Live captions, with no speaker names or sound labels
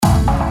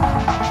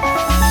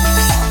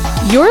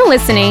You're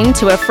listening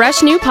to a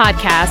fresh new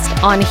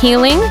podcast on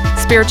healing,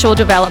 spiritual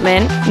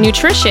development,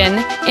 nutrition,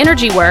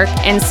 energy work,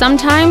 and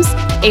sometimes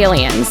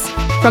aliens.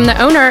 From the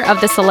owner of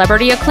the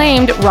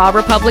celebrity-acclaimed Raw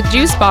Republic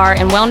Juice Bar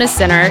and Wellness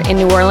Center in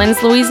New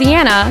Orleans,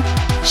 Louisiana,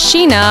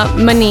 Sheena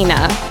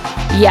Manina.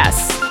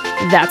 Yes,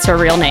 that's her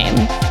real name.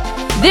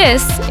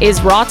 This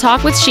is Raw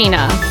Talk with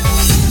Sheena.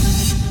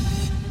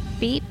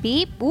 Beep,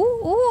 beep, ooh,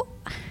 ooh.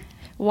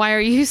 Why are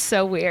you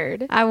so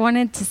weird? I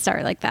wanted to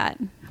start like that.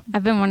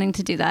 I've been wanting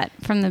to do that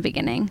from the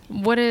beginning.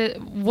 What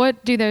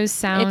do those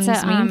sounds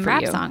It's a mean for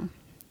rap you? song.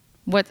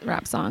 What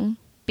rap song?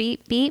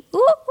 Beep, beep, ooh,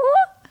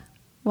 ooh.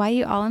 Why are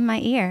you all in my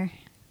ear?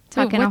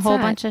 Talking a what's whole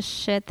that? bunch of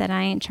shit that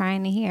I ain't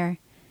trying to hear.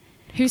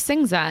 Who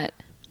sings that?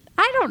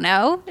 I don't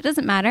know. It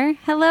doesn't matter.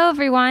 Hello,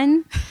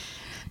 everyone.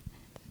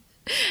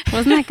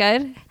 Wasn't that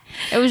good?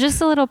 It was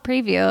just a little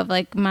preview of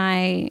like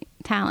my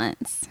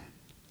talents,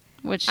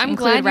 which I'm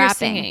include glad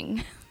rapping. you're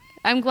singing.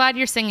 I'm glad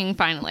you're singing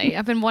finally.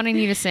 I've been wanting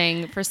you to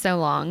sing for so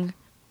long.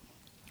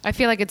 I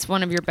feel like it's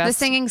one of your The best.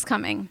 singing's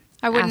coming.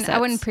 I wouldn't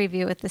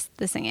preview with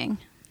the singing.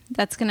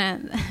 That's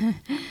gonna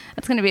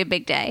be a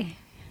big day.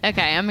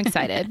 Okay, I'm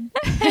excited.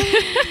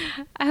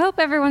 I hope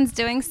everyone's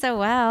doing so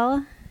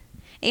well.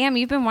 Am,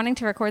 you've been wanting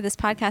to record this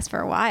podcast for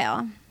a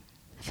while.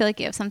 I feel like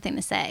you have something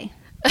to say.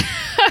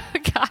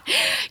 God.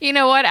 You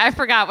know what? I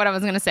forgot what I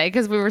was going to say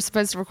because we were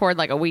supposed to record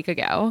like a week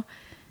ago,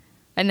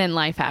 and then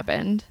life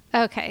happened.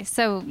 Okay,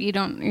 so you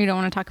don't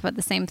want to talk about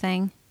the same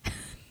thing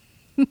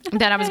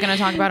That I was going to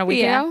talk about a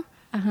week Yeah. ago.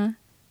 Uh-huh.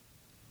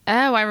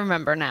 Oh, I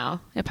remember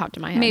now. It popped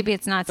in my head. Maybe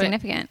it's not But-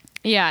 significant.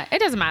 Yeah, it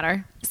doesn't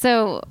matter.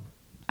 So,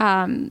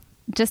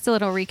 just a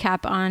little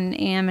recap on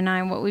Am and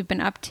I, what we've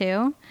been up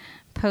to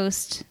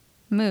post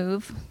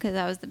move, because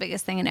that was the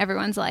biggest thing in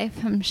everyone's life,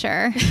 I'm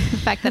sure. The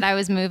fact that I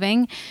was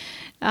moving.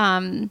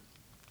 Amberly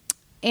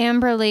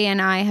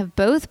and I have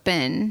both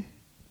been,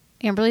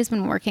 Amberly's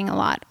been working a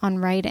lot on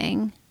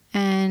writing,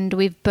 and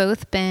we've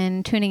both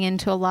been tuning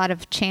into a lot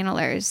of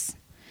channelers.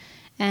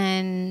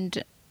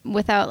 And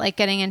without like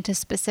getting into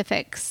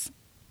specifics,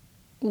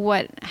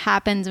 what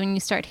happens when you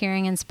start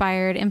hearing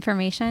inspired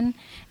information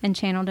and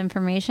channeled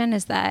information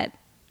is that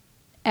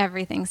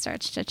everything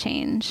starts to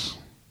change.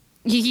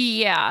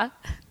 Yeah.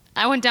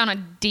 I went down a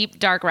deep,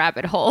 dark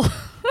rabbit hole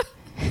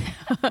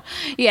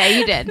Yeah,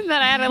 you did.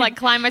 that I had to like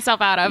climb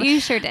myself out of. You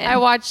sure did. I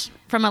watched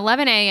from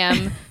 11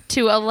 a.m.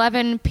 to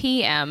 11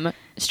 p.m.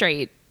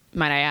 straight,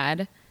 might I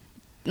add.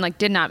 Like,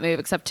 did not move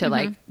except to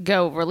like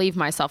go relieve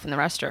myself in the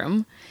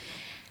restroom.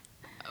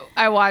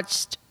 I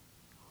watched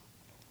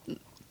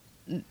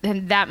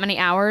that many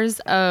hours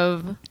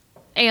of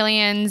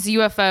aliens,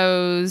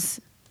 UFOs,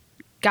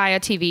 Gaia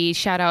TV,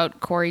 shout out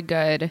Corey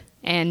Good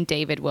and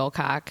David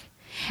Wilcock.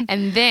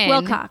 And then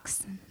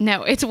Wilcox.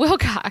 No, it's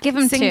Wilcock. Give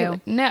him Singular.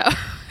 two. No.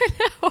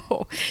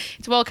 No.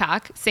 It's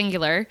Wilcock,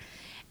 singular.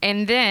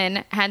 And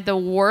then had the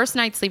worst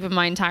night's sleep of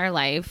my entire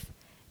life.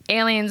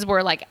 Aliens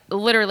were like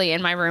literally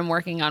in my room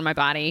working on my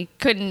body.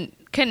 Couldn't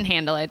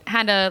handle it.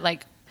 Had to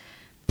like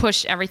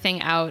push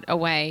everything out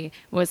away.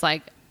 Was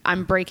like,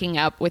 I'm breaking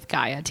up with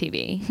Gaia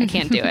TV. I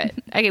can't do it.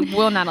 I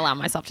will not allow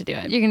myself to do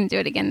it. You're going to do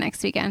it again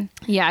next weekend.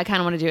 Yeah, I kind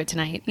of want to do it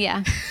tonight.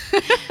 Yeah.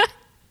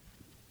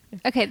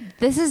 Okay,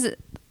 this is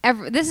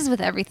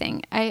with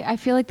everything. I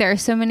feel like there are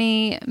so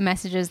many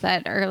messages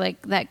that are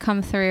like that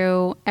come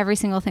through every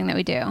single thing that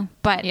we do.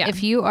 But Yeah.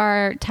 if you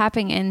are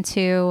tapping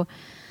into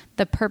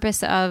the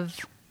purpose of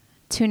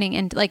tuning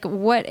in, like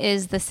what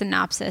is the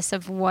synopsis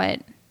of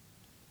what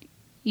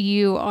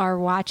you are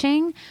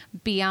watching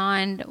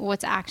beyond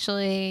what's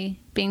actually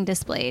being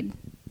displayed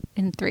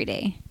in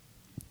 3D?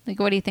 Like,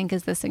 what do you think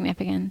is the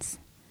significance?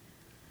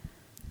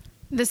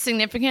 The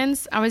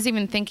significance, I was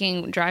even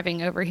thinking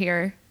driving over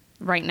here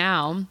right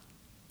now,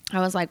 I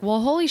was like,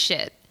 well, holy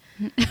shit.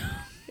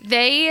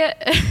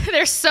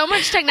 There's so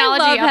much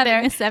technology I love out having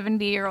there. a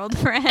 70-year-old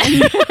friend.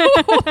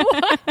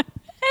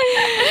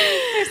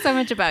 There's so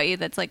much about you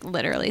that's like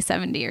literally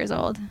 70 years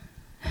old.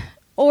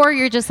 Or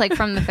you're just like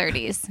from the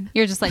 30s.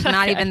 You're just like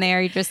not Okay. even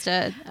there. You're just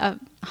a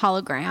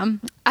hologram.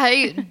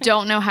 I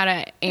don't know how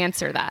to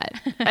answer that.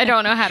 I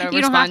don't know how to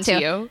You don't have respond to. to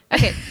you.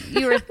 Okay,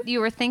 you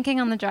were thinking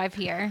on the drive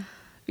here.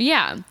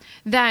 Yeah,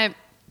 that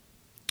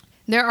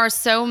there are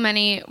so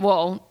many.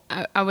 Well,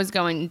 I was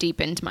going deep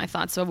into my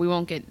thoughts, so we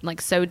won't get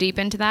like so deep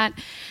into that.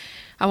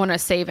 I want to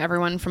save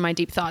everyone from my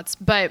deep thoughts,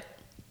 but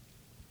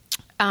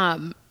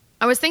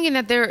I was thinking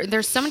that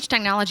there's so much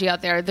technology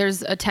out there.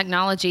 There's a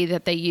technology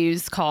that they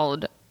use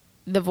called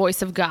the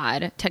voice of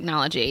God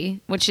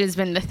technology, which has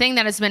been the thing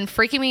that has been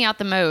freaking me out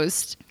the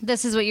most.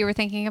 This is what you were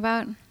thinking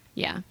about?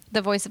 Yeah,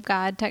 The voice of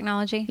God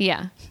technology?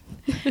 yeah.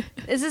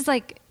 This is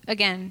like,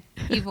 again,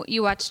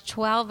 you watched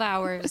 12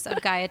 hours of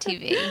Gaia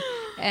TV.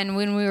 And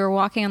when we were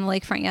walking on the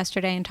lakefront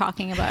yesterday and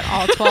talking about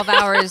all 12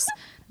 hours,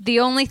 the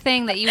only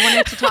thing that you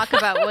wanted to talk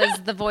about was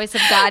the voice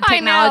of God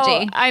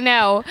technology. I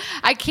know.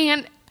 I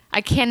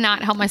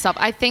cannot help myself.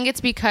 I think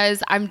it's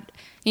because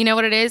you know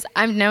what it is?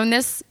 I've known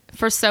this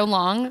for so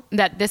long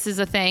that this is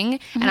a thing.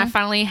 And I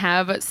finally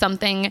have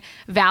something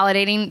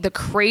validating the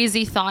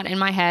crazy thought in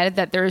my head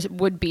that there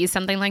would be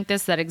something like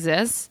this that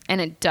exists,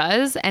 and it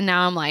does. And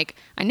now I'm like,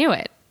 I knew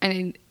it.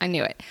 I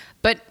knew it.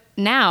 But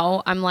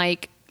now I'm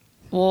like,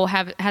 well,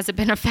 has it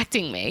been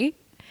affecting me?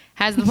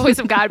 Has the voice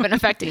of God been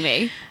affecting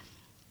me?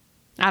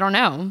 I don't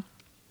know.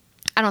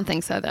 I don't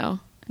think so, though,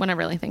 when I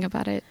really think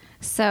about it.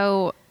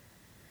 So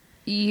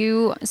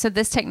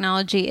this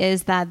technology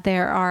is that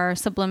there are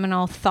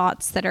subliminal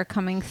thoughts that are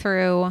coming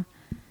through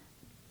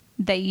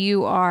that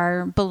you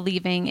are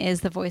believing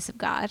is the voice of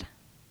God.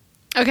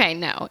 Okay,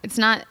 no, it's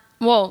not.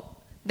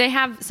 Well, they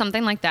have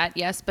something like that,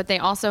 yes, but they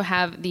also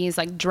have these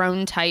like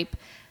drone type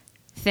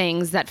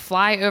things that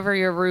fly over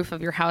your roof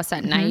of your house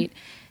at night,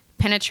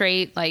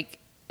 penetrate like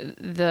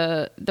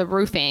the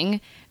roofing,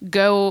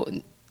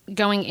 going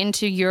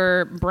into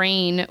your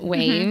brain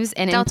waves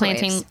and Delta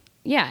implanting waves.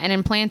 Yeah, and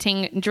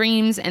implanting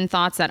dreams and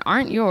thoughts that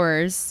aren't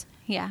yours.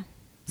 Yeah.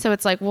 So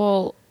it's like,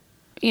 well,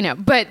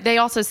 but they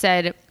also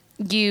said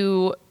if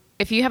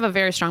you have a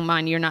very strong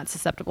mind, you're not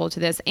susceptible to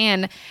this.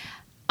 And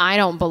I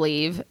don't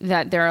believe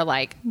that there are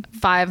like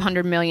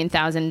 500 million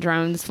thousand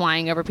drones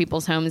flying over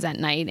people's homes at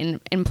night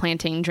and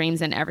implanting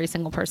dreams in every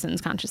single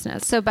person's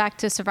consciousness. So back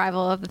to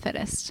survival of the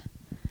fittest.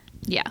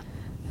 Yeah.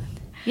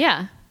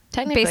 Yeah.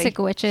 Technically. Basic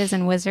witches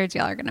and wizards,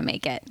 y'all are going to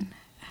make it.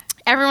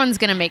 Everyone's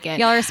going to make it.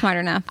 Y'all are smart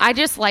enough. I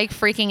just like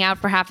freaking out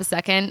for half a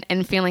second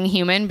and feeling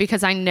human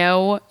because I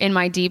know in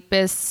my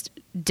deepest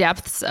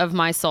depths of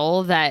my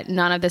soul that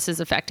none of this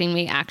is affecting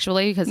me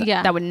actually, because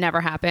that would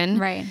never happen.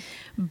 Right.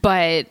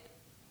 But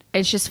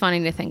it's just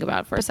funny to think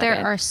about for a second.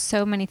 There are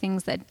so many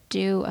things that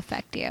do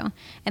affect you.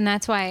 And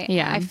that's why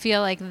I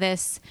feel like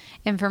this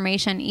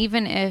information,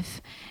 even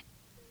if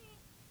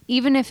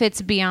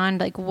it's beyond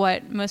like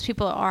what most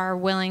people are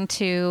willing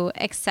to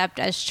accept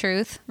as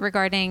truth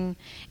regarding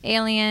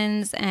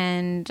aliens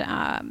and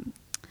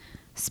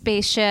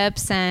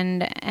spaceships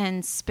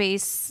and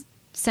space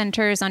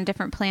centers on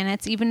different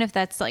planets, even if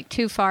that's like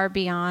too far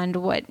beyond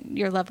what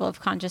your level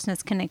of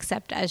consciousness can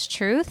accept as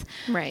truth.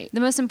 Right. The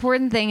most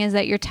important thing is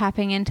that you're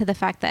tapping into the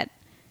fact that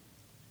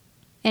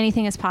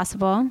anything is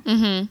possible.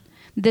 Mm-hmm.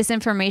 This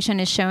information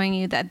is showing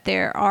you that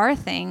there are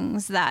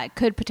things that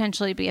could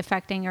potentially be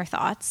affecting your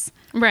thoughts.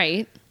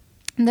 Right.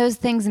 And those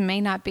things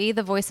may not be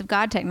the voice of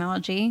God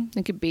technology.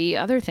 It could be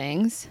other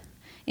things.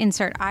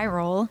 Insert eye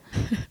roll.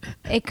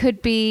 It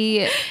could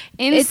be...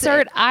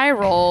 Insert eye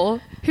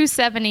roll. Who's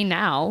 70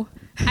 now?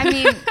 I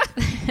mean,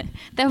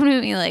 that would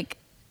make me like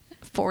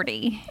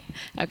 40.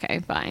 Okay,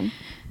 fine.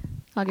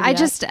 I'll give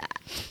you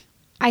that.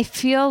 I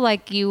feel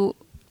like you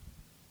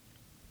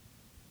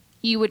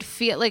would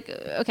feel like,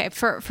 okay,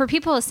 for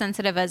people as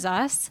sensitive as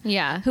us,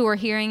 who are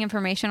hearing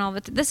information all the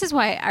time. This is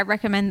why I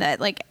recommend that,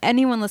 like,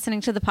 anyone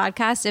listening to the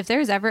podcast, if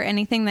there's ever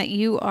anything that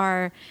you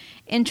are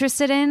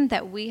interested in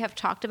that we have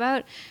talked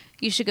about,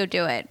 you should go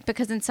do it,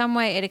 because in some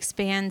way it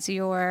expands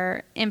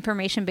your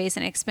information base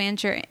and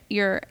expands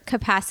your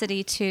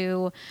capacity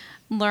to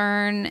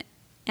learn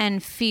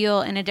and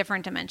feel in a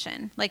different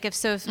dimension. Like if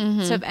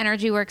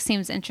energy work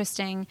seems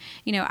interesting,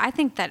 I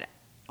think that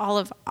all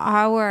of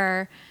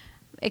our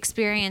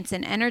experience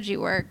in energy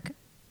work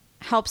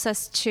helps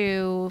us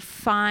to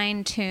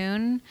fine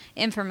tune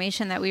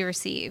information that we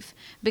receive,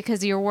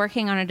 because you're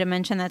working on a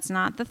dimension that's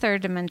not the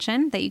third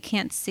dimension, that you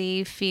can't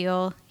see,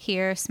 feel,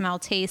 hear, smell,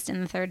 taste in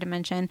the third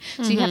dimension.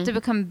 So you have to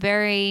become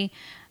very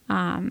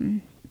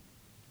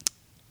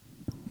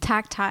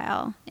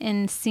tactile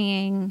in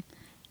seeing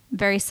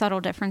very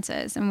subtle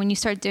differences. And when you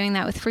start doing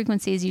that with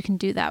frequencies, you can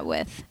do that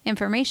with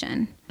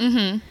information.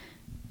 Mm-hmm.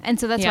 And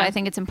so that's why I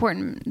think it's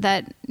important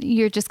that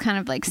you're just kind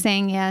of like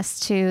saying yes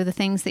to the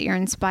things that you're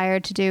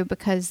inspired to do,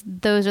 because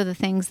those are the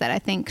things that I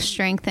think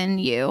strengthen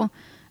you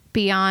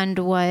beyond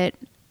what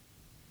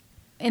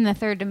in the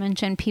third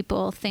dimension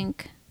people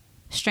think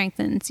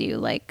strengthens you,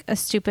 like a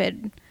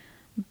stupid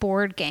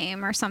board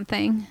game or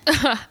something.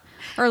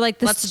 Or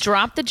like let's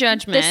drop the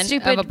judgment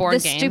of a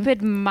board game. The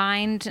stupid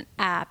mind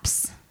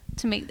apps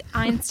to make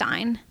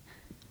Einstein.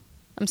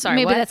 I'm sorry,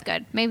 Maybe what? that's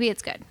good. Maybe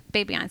it's good.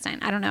 Baby Einstein.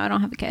 I don't know. I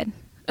don't have a kid.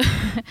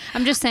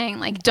 I'm just saying,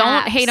 like,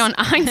 don't hate on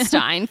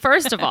Einstein.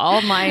 First of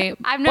all, my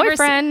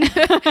boyfriend.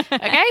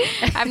 Okay,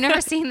 I've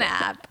never seen the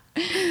app,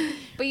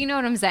 but you know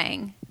what I'm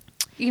saying.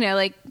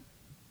 Like,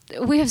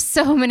 we have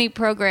so many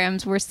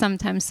programs. We're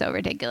sometimes so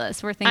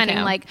ridiculous. We're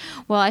thinking like,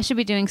 well, I should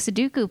be doing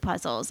Sudoku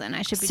puzzles, and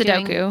I should be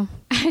Sudoku.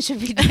 I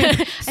should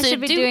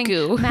be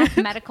doing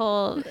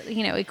mathematical,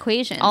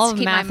 equations. All to of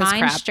keep math my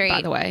mind is crap, straight.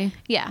 by the way.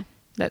 Yeah,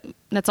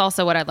 that's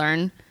also what I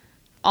learned.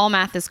 All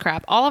math is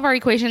crap. All of our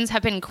equations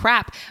have been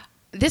crap.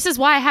 This is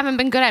why I haven't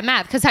been good at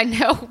math, because I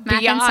know math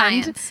beyond. And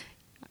science.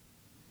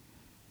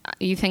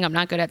 You think I'm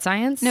not good at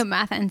science? No,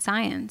 math and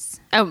science.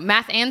 Oh,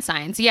 math and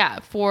science. Yeah,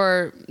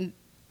 for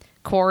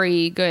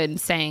Corey Good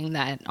saying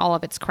that all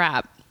of it's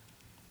crap,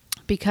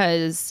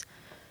 because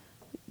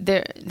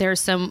there's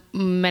so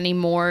many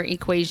more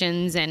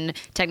equations and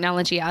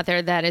technology out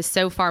there that is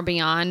so far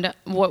beyond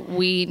what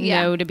we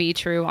know to be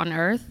true on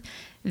Earth,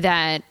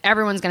 that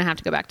everyone's going to have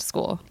to go back to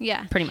school.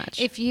 Yeah. Pretty much.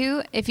 If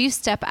you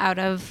step out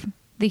of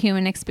the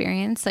human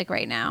experience, like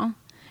right now,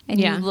 and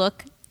you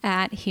look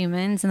at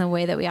humans and the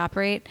way that we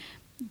operate,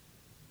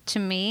 to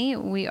me,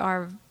 we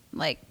are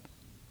like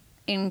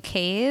in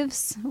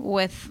caves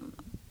with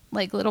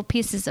like little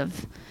pieces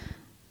of,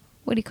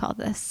 what do you call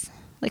this?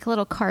 Like a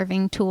little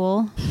carving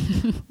tool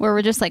where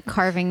we're just like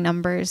carving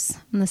numbers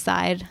on the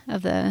side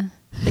of the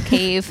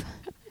cave.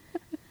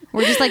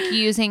 We're just like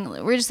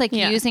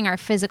using our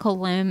physical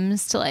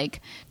limbs to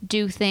like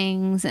do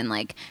things and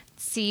like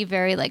see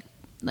very like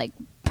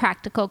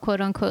practical, quote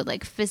unquote,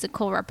 like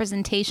physical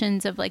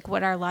representations of like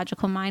what our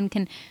logical mind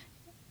can.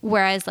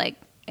 Whereas like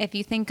if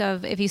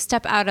you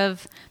step out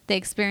of the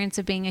experience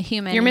of being a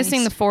human, you're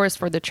missing the forest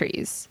for the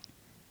trees.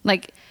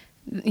 Like,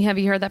 have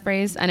you heard that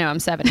phrase? I know I'm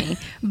 70,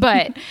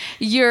 but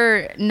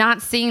you're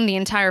not seeing the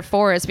entire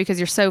forest because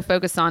you're so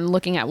focused on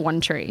looking at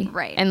one tree,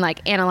 right? And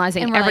like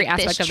analyzing every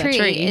aspect of that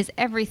tree. Is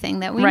everything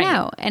that we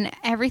know, and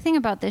everything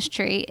about this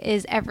tree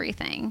is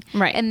everything,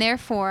 right? And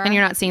therefore, and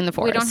you're not seeing the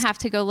forest. We don't have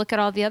to go look at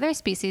all the other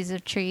species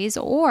of trees,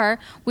 or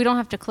we don't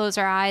have to close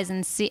our eyes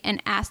and see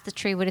and ask the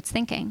tree what it's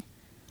thinking.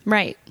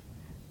 Right.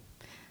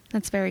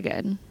 That's very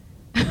good.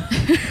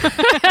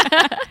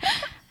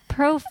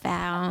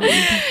 Profound.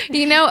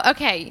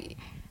 Okay.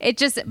 It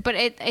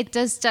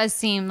does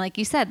seem, like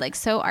you said, like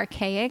so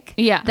archaic.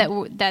 Yeah.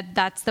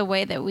 That's the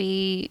way that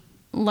we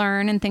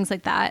learn and things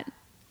like that,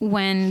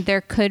 when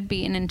there could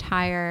be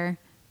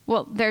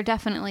there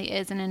definitely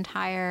is an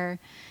entire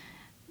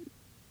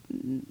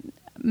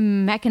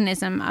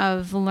mechanism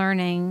of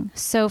learning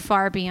so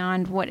far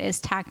beyond what is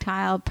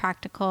tactile,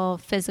 practical,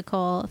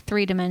 physical,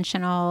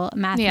 three-dimensional,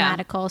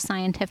 mathematical,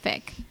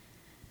 scientific.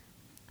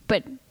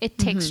 But it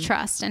takes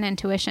trust and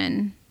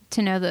intuition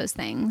to know those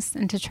things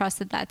and to trust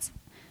that that's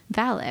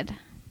valid.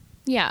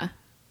 Yeah.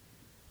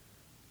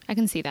 I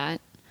can see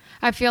that.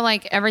 I feel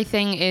like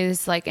everything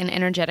is like an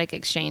energetic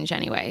exchange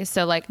anyway.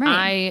 So like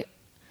I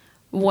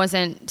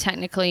wasn't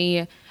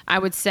technically, I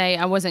would say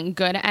I wasn't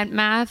good at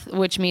math,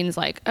 which means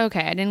like,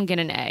 okay, I didn't get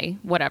an A,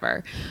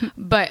 whatever.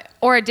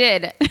 Or I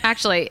did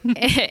actually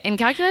in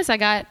calculus, I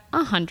got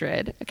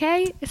 100.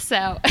 Okay.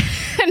 So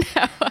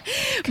no,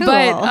 cool.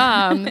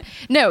 But,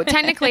 no,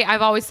 technically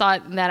I've always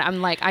thought that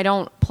I'm like, I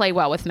don't play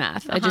well with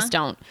math. I just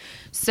don't.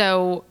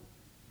 So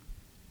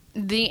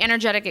the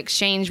energetic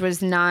exchange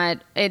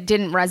it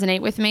didn't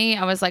resonate with me.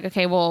 I was like,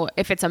 okay, well,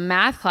 if it's a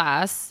math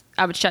class,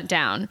 I would shut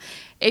down.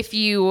 If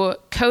you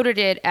coded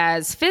it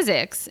as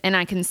physics and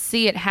I can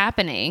see it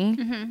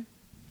happening,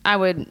 I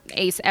would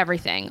ace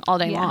everything all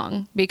day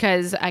long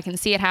because I can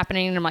see it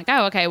happening and I'm like,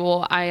 oh, okay,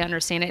 well, I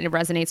understand it. It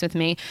resonates with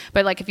me.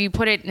 But like if you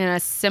put it in a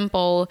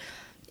simple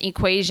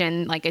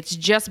equation, like it's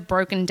just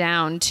broken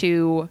down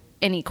to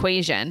an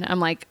equation. I'm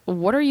like,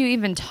 what are you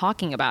even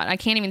talking about? I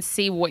can't even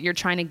see what you're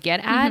trying to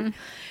get at.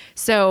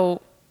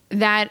 So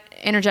that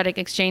energetic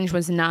exchange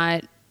was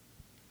not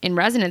in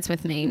resonance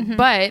with me,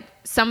 but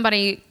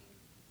somebody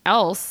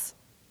else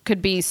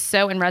could be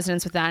so in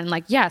resonance with that and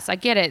like, yes, I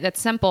get it.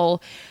 That's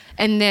simple.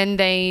 And then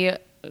they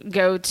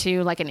go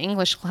to like an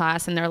English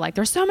class and they're like,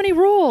 there's so many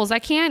rules. I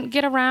can't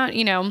get around,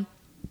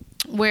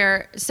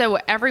 so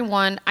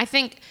everyone, I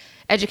think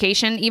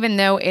education, even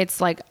though it's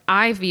like,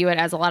 I view it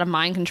as a lot of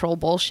mind control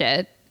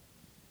bullshit,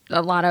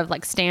 a lot of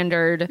like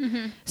standard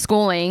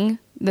schooling,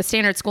 the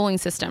standard schooling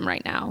system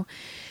right now.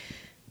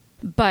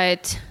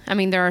 But I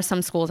mean, there are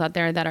some schools out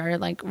there that are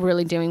like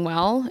really doing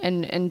well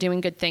and doing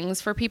good things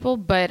for people.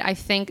 But I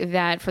think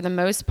that for the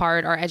most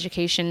part, our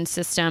education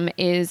system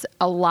is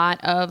a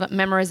lot of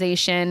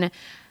memorization,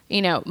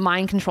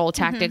 mind control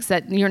tactics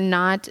that you're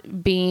not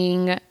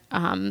being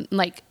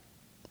like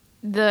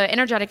the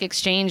energetic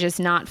exchange is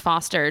not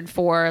fostered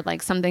for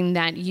like something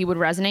that you would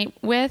resonate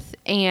with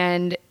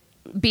and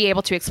be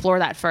able to explore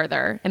that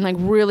further and like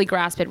really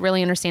grasp it,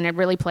 really understand it,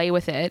 really play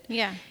with it.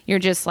 Yeah. You're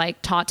just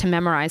like taught to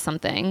memorize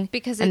something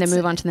and then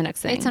move on to the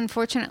next thing. It's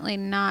unfortunately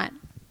not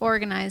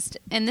organized.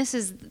 And this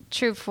is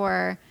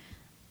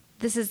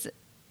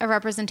a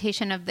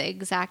representation of the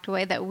exact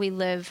way that we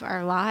live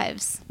our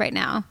lives right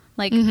now.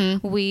 Like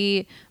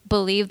we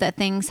believe that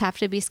things have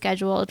to be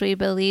scheduled. We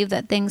believe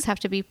that things have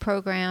to be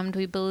programmed.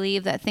 We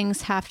believe that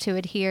things have to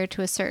adhere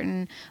to a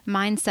certain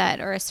mindset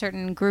or a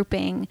certain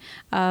grouping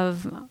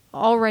of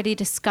already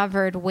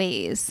discovered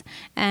ways.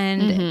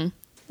 And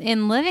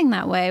in living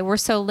that way, we're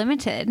so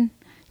limited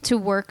to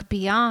work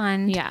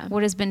beyond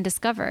what has been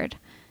discovered.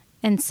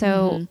 And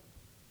so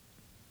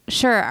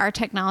sure, our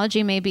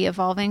technology may be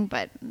evolving,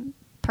 but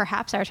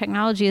perhaps our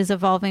technology is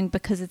evolving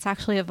because it's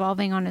actually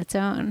evolving on its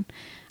own.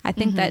 I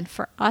think that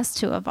for us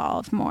to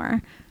evolve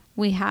more,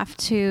 we have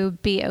to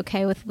be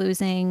okay with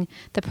losing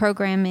the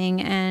programming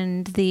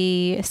and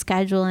the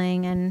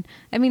scheduling. And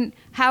I mean,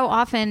 how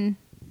often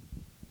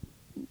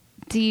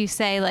do you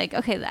say like,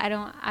 okay,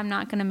 I'm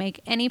not going to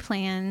make any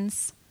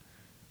plans.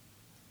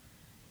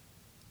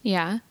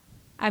 Yeah.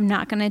 I'm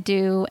not going to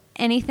do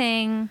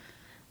anything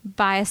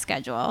by a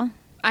schedule.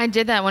 I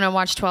did that when I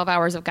watched 12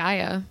 Hours of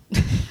Gaia.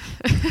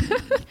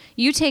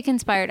 You take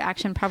inspired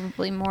action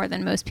probably more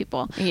than most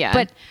people. Yeah.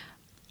 But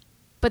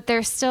but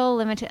there's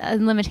still a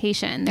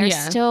limitation. There's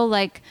still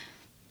like,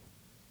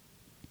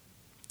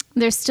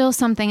 there's still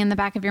something in the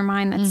back of your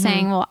mind that's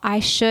saying, well, I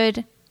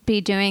should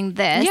be doing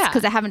this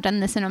because I haven't done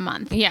this in a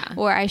month. Yeah.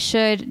 Or I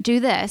should do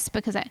this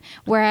because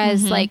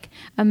whereas like,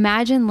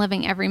 imagine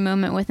living every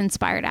moment with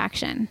inspired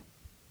action.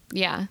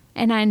 Yeah.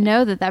 And I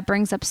know that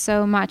brings up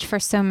so much for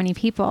so many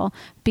people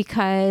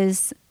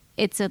because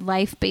it's a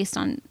life based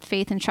on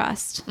faith and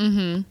trust.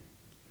 Mm-hmm.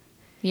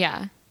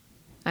 Yeah,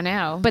 I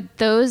know. But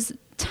those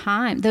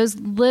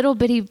little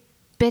bitty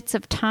bits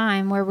of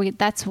time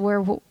that's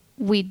where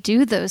we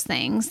do those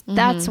things.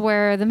 That's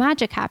where the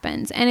magic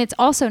happens. And it's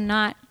also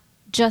not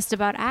just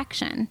about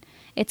action.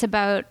 It's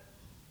about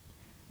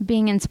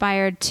being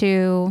inspired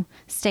to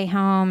stay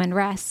home and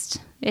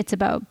rest. It's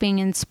about being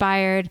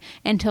inspired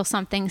until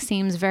something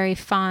seems very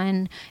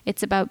fun.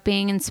 It's about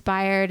being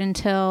inspired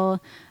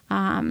until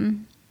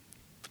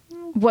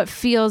what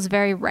feels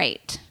very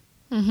right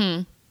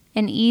and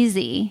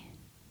easy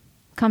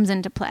comes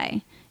into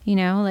play. You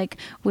know, like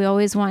we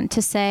always want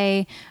to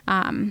say,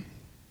 oh,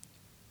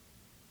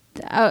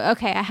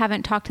 okay, I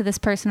haven't talked to this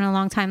person in a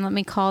long time. Let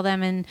me call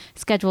them and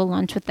schedule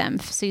lunch with them.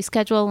 So you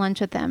schedule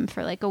lunch with them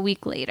for like a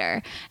week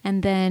later,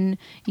 and then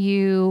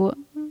you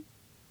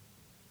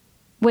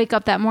wake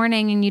up that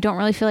morning and you don't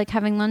really feel like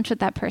having lunch with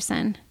that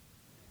person.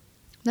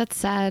 That's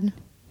sad.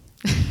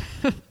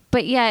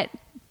 But yet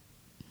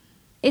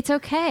it's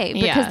okay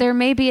because there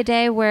may be a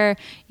day where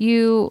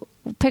you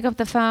pick up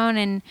the phone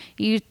and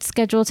you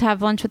schedule to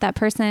have lunch with that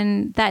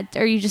person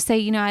or you just say,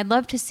 you know, I'd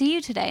love to see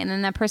you today. And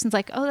then that person's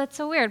like, oh, that's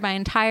so weird. My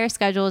entire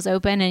schedule is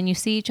open and you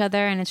see each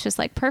other and it's just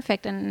like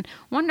perfect and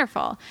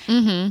wonderful.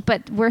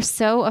 But we're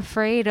so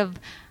afraid of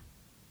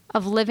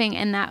living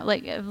in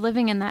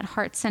that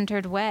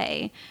heart-centered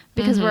way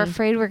because we're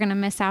afraid we're going to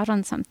miss out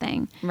on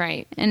something.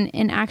 Right. And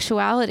in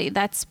actuality,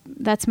 that's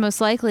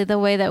most likely the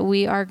way that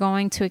we are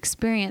going to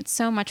experience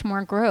so much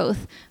more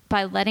growth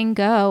by letting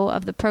go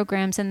of the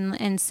programs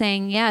and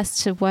saying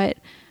yes to what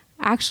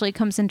actually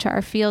comes into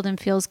our field and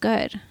feels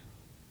good.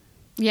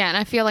 Yeah, and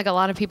I feel like a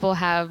lot of people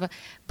have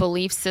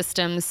belief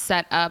systems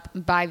set up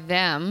by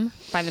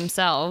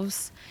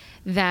themselves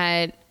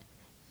that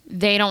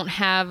they don't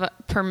have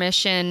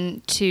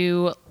permission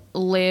to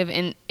live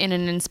in an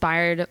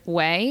inspired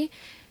way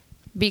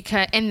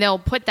and they'll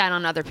put that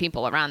on other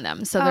people around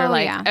them. So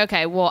they're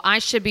okay, well, I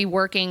should be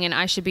working and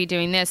I should be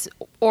doing this,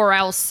 or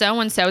else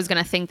so-and-so is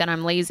going to think that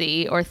I'm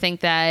lazy or think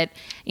that,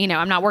 you know,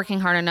 I'm not working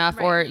hard enough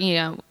or, you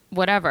know,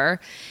 whatever.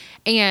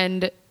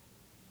 And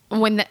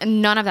when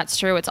none of that's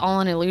true, it's all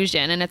an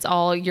illusion and it's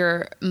all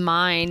your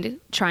mind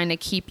trying to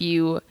keep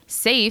you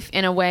safe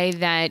in a way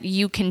that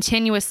you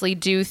continuously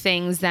do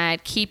things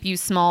that keep you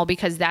small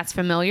because that's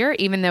familiar,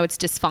 even though it's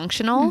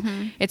dysfunctional,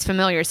 it's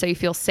familiar. So you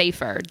feel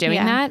safer doing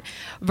that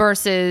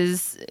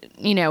versus,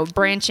 you know,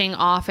 branching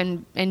off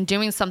and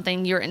doing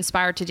something you're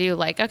inspired to do.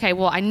 Like, okay,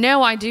 well, I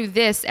know I do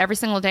this every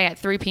single day at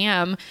 3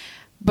 p.m.,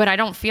 but I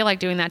don't feel like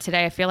doing that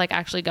today. I feel like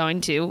actually going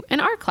to an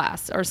art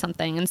class or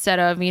something instead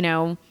of, you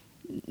know,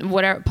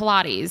 whatever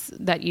Pilates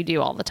that you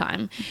do all the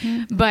time.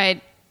 But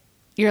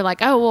you're like,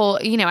 oh, well,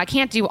 you know, I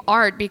can't do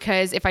art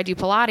because if I do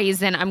Pilates,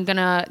 then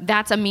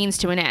that's a means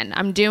to an end.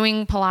 I'm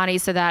doing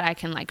Pilates so that I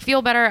can like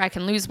feel better. I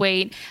can lose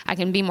weight. I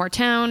can be more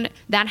toned.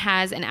 That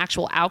has an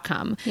actual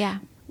outcome. Yeah.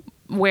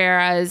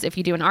 Whereas if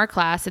you do an art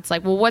class, it's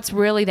like, well, what's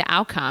really the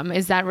outcome?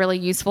 Is that really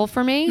useful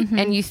for me?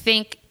 And you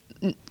think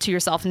to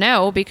yourself,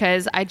 no,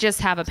 because I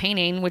just have a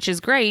painting, which is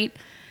great,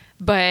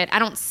 but I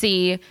don't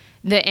see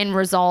the end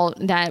result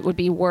that would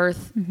be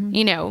worth,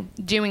 you know,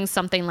 doing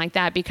something like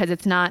that because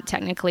it's not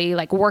technically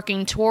like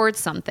working towards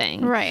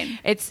something. Right.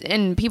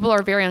 And people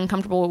are very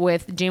uncomfortable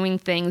with doing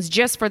things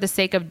just for the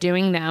sake of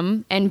doing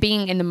them and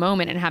being in the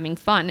moment and having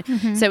fun.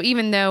 So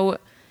even though,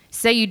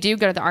 say you do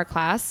go to the art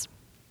class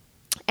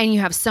and you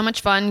have so much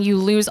fun, you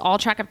lose all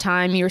track of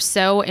time, you're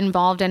so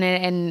involved in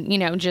it and, you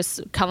know,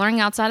 just coloring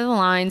outside of the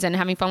lines and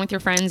having fun with your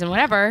friends and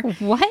whatever.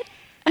 What?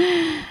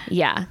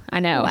 Yeah,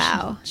 I know.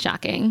 Wow.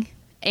 Shocking.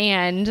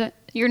 And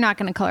you're not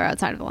going to color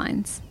outside of the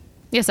lines.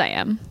 Yes, I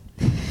am.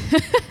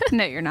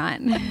 No, you're not.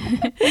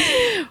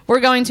 We're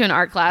going to an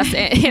art class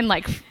in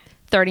like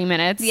 30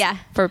 minutes. Yeah.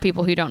 For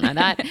people who don't know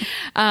that.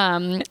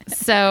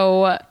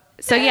 So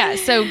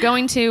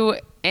going to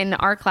an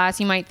art class,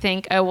 you might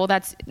think, oh, well,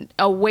 that's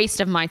a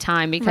waste of my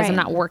time because I'm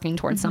not working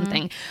towards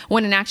something.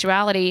 When in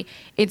actuality,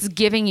 it's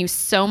giving you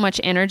so much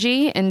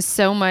energy and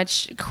so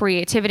much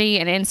creativity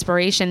and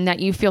inspiration that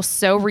you feel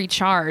so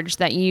recharged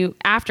that you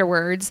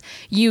afterwards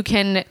you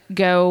can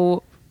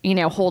go, you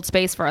know, hold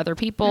space for other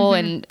people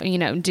and, you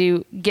know,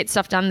 get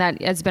stuff done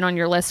that has been on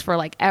your list for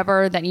like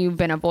ever that you've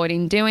been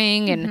avoiding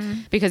doing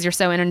and because you're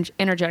so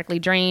energetically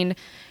drained.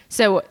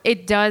 So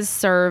it does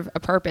serve a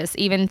purpose,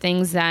 even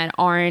things that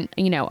aren't,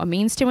 you know, a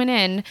means to an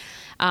end.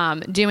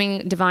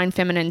 Doing divine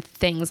feminine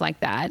things like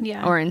that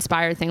or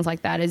inspired things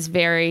like that is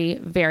very,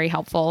 very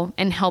helpful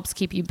and helps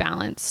keep you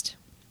balanced.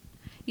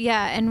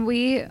 Yeah. And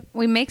we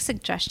make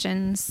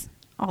suggestions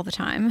all the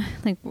time.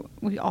 Like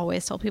we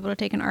always tell people to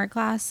take an art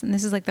class, and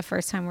this is like the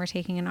first time we're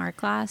taking an art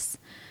class.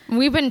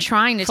 We've been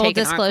trying to Full take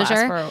disclosure,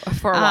 an art class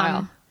for a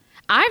while.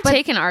 I've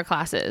taken art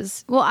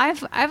classes. Well,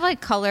 I've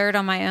like colored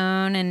on my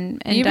own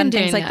and You've done been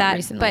doing things like that.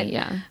 recently,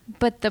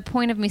 But the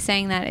point of me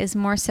saying that is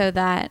more so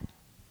that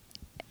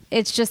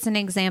it's just an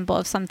example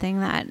of something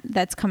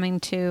that's coming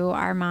to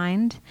our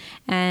mind,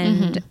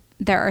 and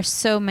there are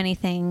so many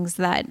things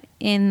that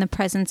in the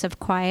presence of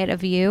quiet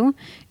of you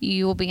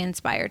will be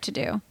inspired to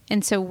do.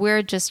 And so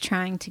we're just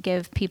trying to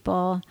give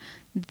people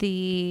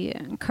the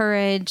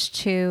courage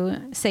to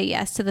say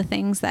yes to the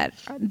things that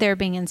they're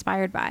being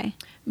inspired by.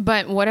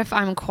 But what if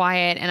I'm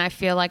quiet and I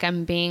feel like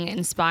I'm being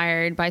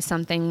inspired by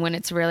something when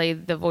it's really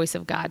the voice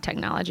of God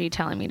technology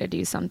telling me to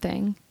do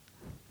something?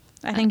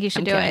 I think you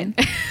should do kidding.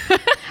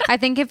 it. I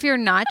think if you're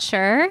not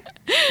sure,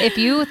 if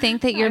you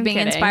think that you're I'm being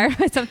kidding. inspired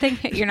by something,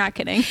 you're not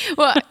kidding.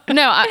 Well,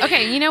 no.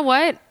 Okay, you know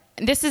what?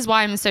 This is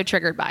why I'm so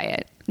triggered by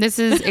it. This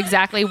is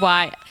exactly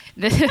why.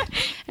 Okay.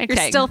 You're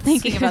still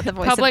thinking about the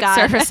voice of Public God.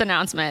 service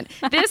announcement.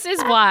 This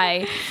is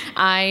why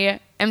I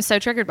am so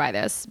triggered by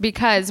this,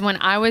 because when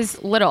I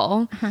was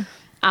little,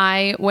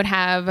 I would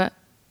have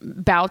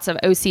bouts of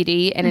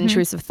OCD and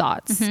intrusive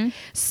thoughts.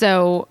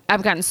 So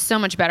I've gotten so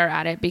much better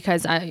at it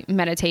because I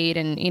meditate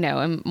and,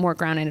 I'm more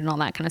grounded and all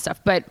that kind of stuff.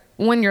 But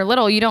when you're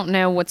little, you don't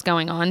know what's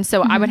going on.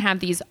 So I would have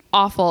these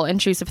awful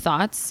intrusive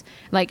thoughts,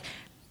 like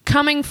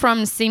coming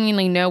from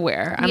seemingly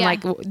nowhere. I'm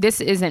like,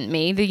 this isn't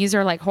me. These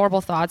are like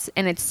horrible thoughts,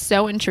 and it's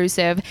so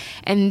intrusive.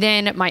 And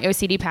then my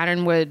OCD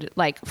pattern would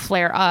like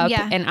flare up,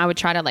 and I would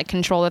try to like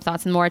control the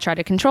thoughts. And the more I tried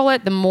to control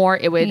it, the more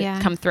it would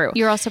come through.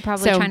 You're also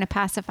probably trying to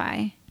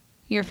pacify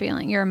your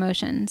feeling, your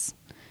emotions,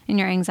 and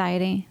your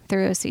anxiety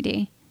through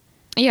OCD.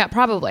 Yeah,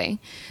 probably.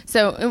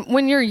 So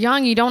when you're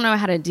young, you don't know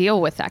how to deal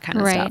with that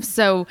kind of stuff.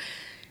 So,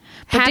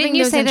 but didn't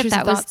you say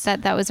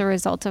that was a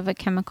result of a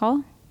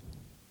chemical?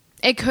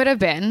 It could have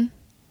been.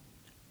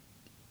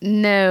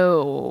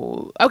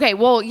 No. Okay.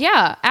 Well,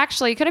 yeah,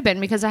 actually it could have been,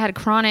 because I had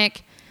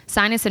chronic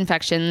sinus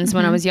infections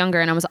when I was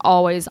younger, and I was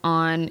always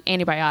on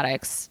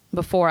antibiotics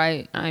before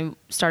I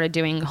started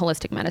doing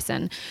holistic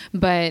medicine.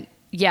 But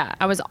yeah,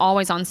 I was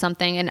always on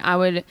something, and I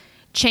would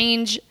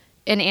change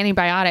an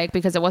antibiotic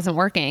because it wasn't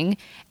working.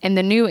 And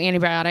the new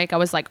antibiotic, I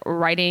was like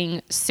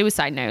writing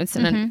suicide notes,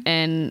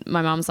 and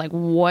my mom's like,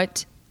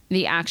 what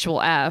the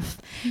actual F?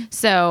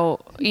 So,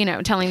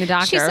 telling the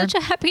doctor, she's such a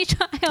happy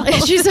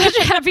child. She's such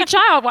a happy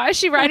child. Why is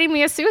she writing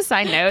me a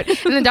suicide note?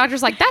 And the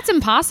doctor's like, that's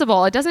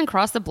impossible. It doesn't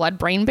cross the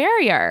blood-brain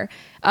barrier.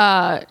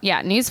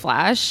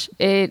 Newsflash.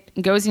 It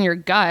goes in your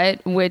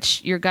gut,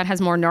 which your gut has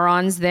more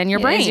neurons than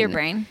your brain. It is your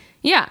brain.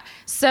 Yeah.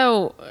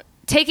 So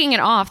taking it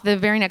off, the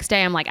very next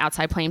day, I'm like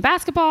outside playing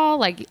basketball.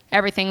 Like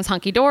everything's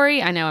hunky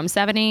dory. I know I'm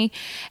 70.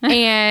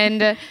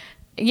 And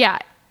yeah,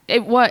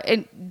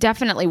 it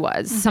definitely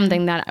was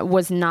something that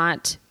was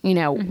not,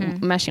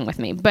 meshing with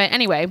me. But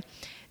anyway,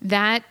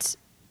 that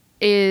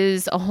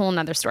is a whole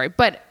nother story.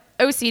 But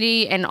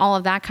OCD and all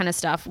of that kind of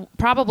stuff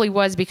probably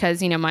was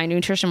because, my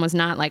nutrition was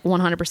not like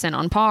 100%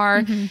 on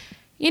par.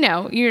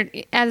 You're,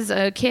 as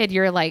a kid,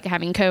 you're like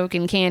having Coke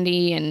and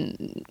candy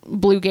and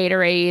blue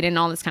Gatorade and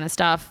all this kind of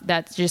stuff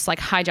that just like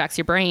hijacks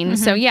your brain.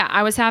 So yeah,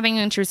 I was having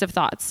intrusive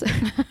thoughts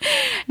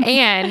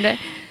and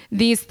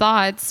these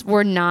thoughts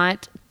were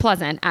not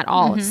pleasant at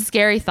all.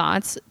 Scary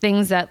thoughts,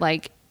 things that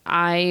like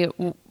I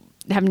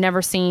have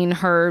never seen,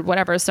 heard,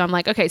 whatever. So I'm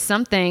like, okay,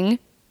 something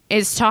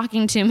is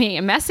talking to me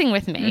and messing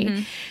with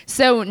me.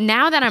 So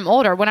now that I'm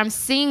older, when I'm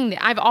seeing,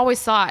 I've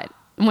always thought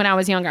when I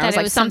was younger, I was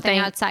like, something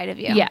outside of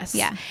you. Yes.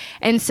 Yeah.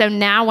 And so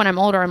now when I'm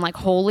older, I'm like,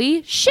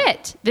 holy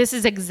shit, this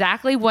is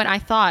exactly what I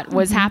thought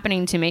was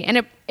happening to me.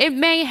 And it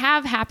may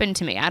have happened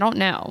to me. I don't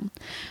know.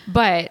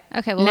 But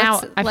okay, well,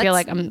 now I feel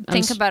like I'm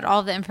think about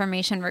all the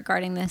information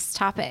regarding this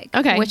topic.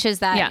 Okay. Which is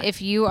that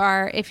if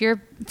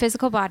your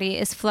physical body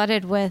is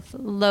flooded with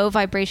low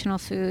vibrational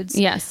foods,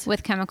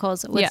 with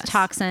chemicals, with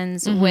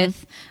toxins,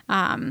 with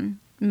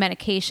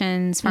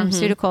medications,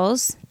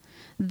 pharmaceuticals,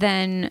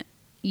 then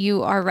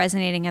you are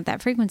resonating at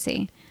that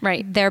frequency.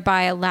 Right.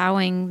 Thereby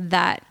allowing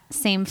that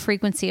same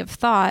frequency of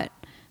thought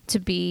to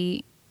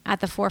be at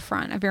the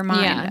forefront of your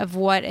mind of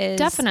what is.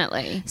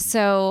 Definitely.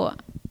 So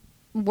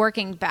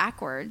working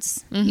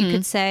backwards, you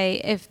could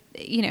say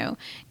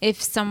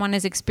if someone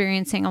is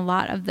experiencing a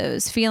lot of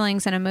those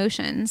feelings and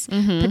emotions,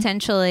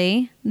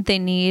 potentially they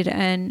need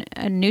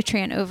a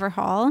nutrient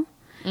overhaul.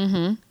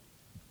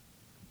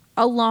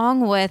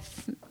 Along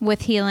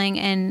with healing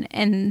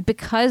and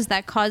because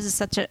that causes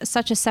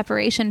such a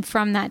separation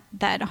from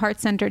that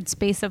heart-centered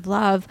space of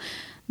love,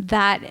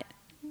 that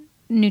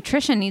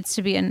nutrition needs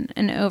to be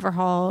an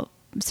overhaul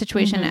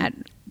situation. At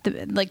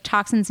like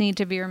toxins need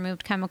to be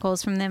removed,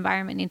 chemicals from the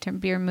environment need to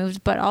be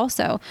removed, but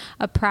also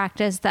a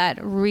practice that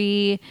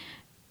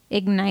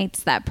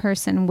ignites that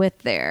person with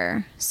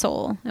their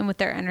soul and with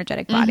their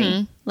energetic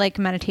body, like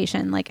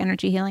meditation, like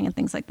energy healing and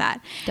things like that.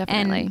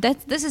 Definitely. And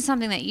this is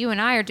something that you and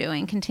I are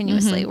doing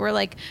continuously. We're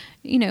like,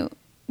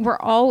 we're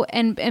all,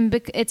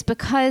 it's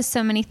because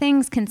so many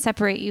things can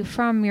separate you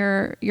from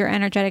your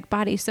energetic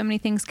body. So many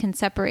things can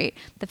separate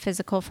the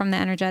physical from the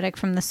energetic,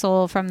 from the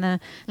soul, from the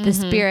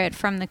spirit,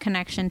 from the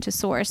connection to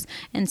source.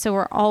 And so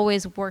we're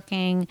always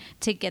working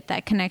to get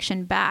that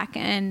connection back.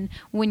 And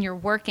when you're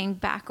working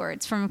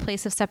backwards from a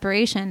place of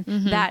separation,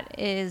 that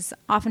is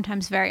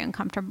oftentimes very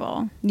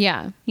uncomfortable.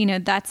 Yeah. You know,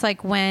 that's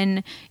like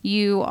when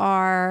you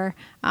are,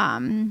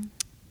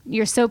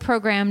 you're so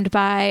programmed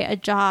by a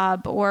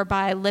job or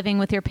by living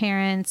with your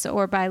parents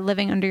or by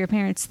living under your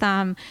parents'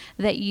 thumb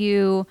that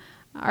you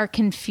are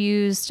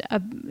confused.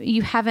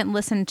 You haven't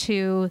listened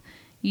to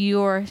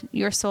your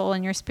soul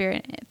and your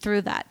spirit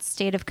through that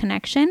state of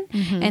connection.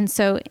 And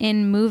so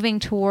in moving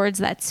towards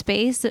that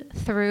space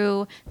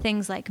through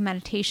things like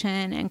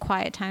meditation and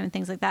quiet time and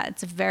things like that,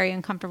 it's a very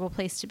uncomfortable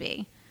place to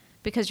be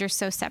because you're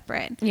so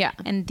separate. Yeah.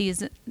 And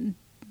these,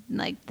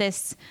 like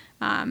this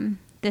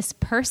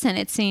person,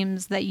 it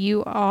seems that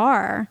you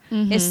are,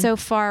 is so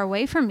far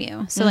away from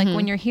you. So like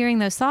when you're hearing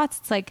those thoughts,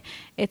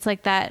 it's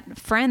like that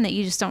friend that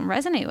you just don't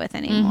resonate with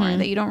anymore,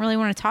 that you don't really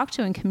want to talk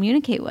to and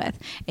communicate with.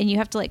 And you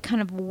have to like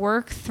kind of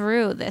work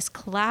through this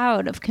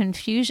cloud of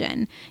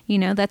confusion. You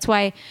know, that's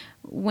why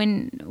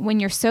when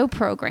you're so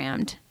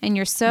programmed and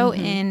you're so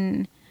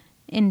in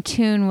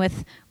tune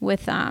with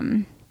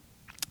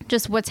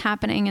just what's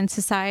happening in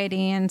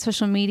society and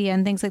social media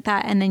and things like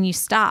that, and then you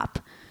stop,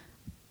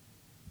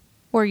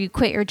 or you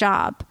quit your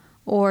job,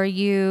 or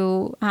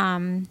you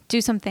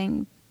do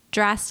something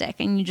drastic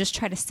and you just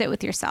try to sit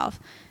with yourself.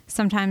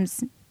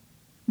 Sometimes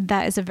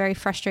that is a very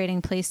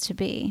frustrating place to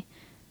be.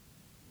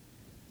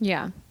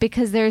 Yeah.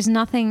 Because there's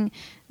nothing,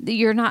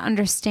 you're not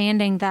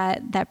understanding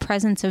that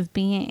presence of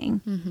being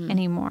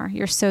anymore.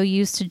 You're so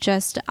used to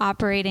just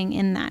operating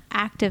in that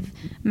active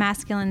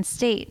masculine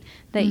state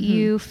that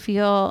you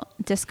feel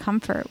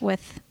discomfort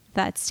with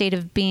that state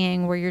of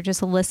being where you're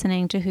just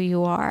listening to who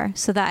you are,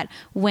 so that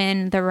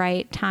when the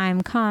right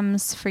time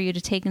comes for you to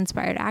take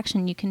inspired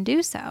action, you can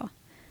do so.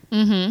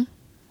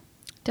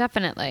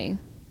 Definitely.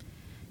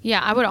 Yeah,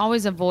 I would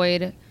always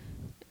avoid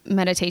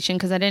meditation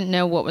because I didn't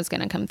know what was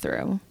going to come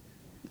through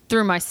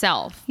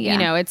myself. Yeah. You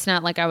know, it's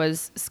not like I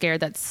was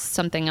scared that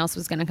something else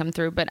was going to come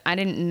through, but I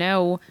didn't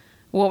know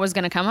what was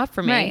going to come up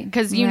for me.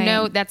 Because you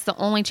know that's the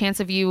only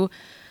chance of you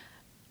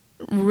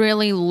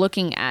really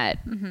looking at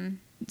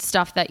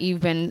stuff that you've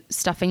been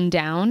stuffing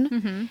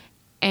down,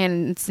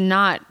 and it's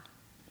not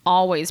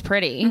always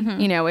pretty.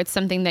 You know, it's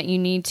something that you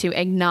need to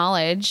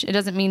acknowledge. It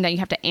doesn't mean that you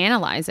have to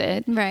analyze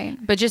it, Right.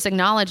 but just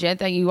acknowledge it,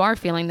 that you are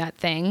feeling that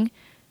thing,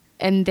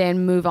 and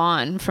then move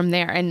on from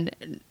there.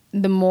 And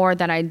the more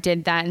that I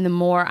did that, and the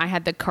more I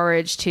had the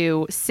courage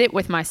to sit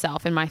with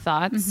myself and my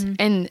thoughts,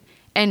 and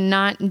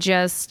not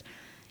just,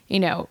 you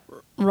know,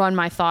 run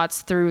my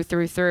thoughts through.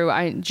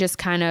 I just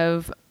kind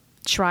of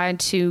tried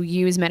to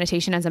use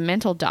meditation as a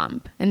mental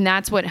dump. And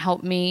that's what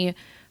helped me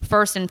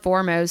first and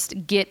foremost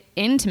get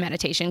into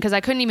meditation, because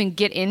I couldn't even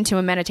get into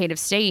a meditative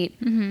state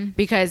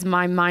because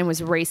my mind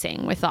was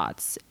racing with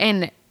thoughts.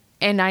 And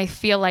I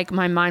feel like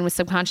my mind was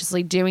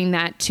subconsciously doing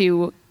that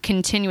to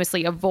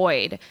continuously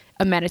avoid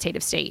a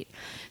meditative state.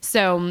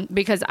 So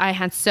because I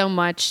had so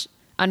much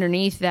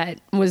underneath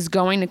that was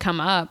going to come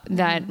up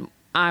that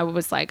I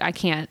was like,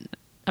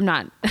 I'm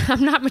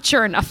not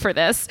mature enough for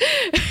this.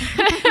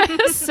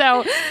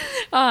 So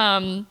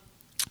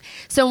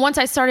once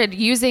I started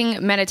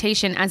using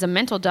meditation as a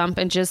mental dump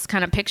and just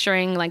kind of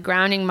picturing like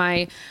grounding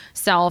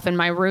myself and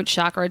my root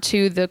chakra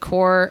to the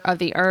core of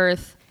the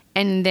earth,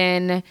 and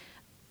then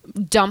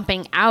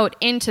dumping out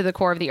into the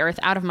core of the earth,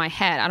 out of my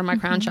head, out of my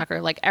crown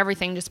chakra, like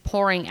everything just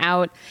pouring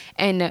out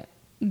and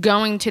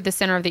going to the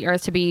center of the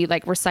earth to be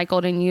like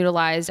recycled and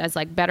utilized as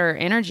like better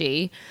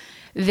energy,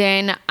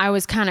 then I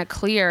was kind of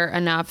clear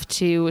enough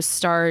to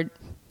start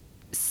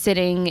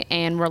sitting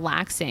and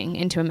relaxing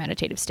into a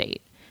meditative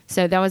state.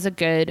 So that was a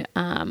good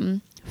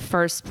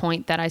first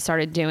point that I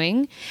started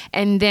doing.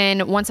 And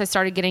then once I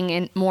started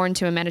getting more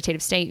into a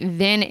meditative state,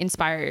 then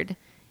inspired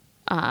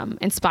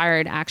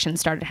action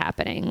started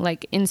happening.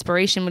 Like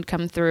inspiration would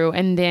come through,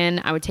 and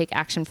then I would take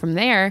action from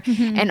there.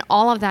 And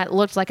all of that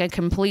looked like a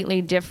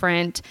completely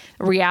different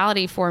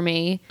reality for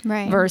me,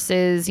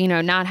 versus, you know,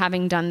 not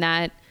having done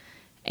that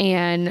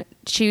and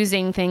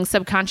choosing things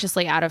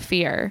subconsciously out of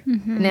fear.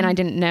 And then I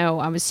didn't know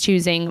I was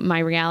choosing my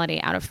reality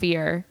out of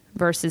fear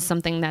versus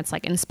something that's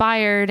like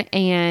inspired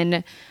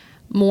and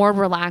more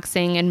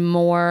relaxing and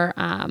more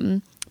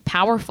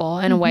powerful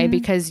in a way,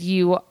 because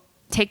you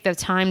take the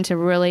time to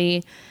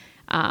really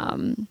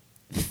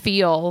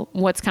feel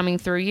what's coming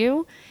through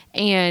you,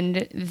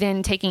 and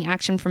then taking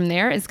action from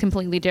there is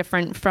completely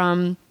different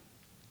from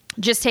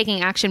just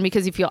taking action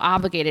because you feel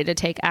obligated to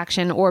take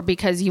action, or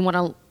because you want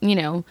to, you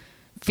know,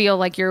 feel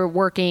like you're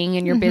working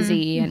and you're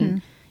busy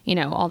and, you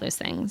know, all those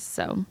things.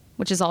 So,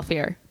 which is all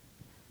fear.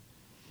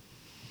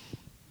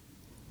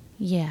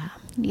 Yeah.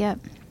 Yep.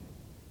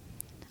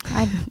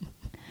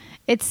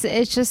 It's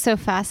just so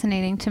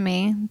fascinating to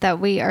me that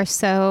we're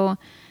so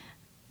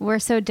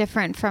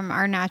different from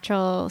our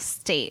natural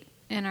state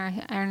and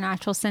our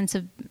natural sense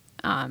of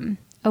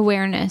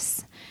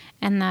awareness.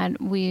 and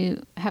that we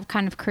have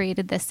kind of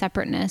created this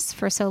separateness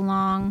for so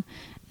long,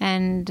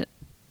 and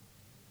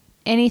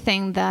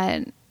anything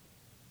that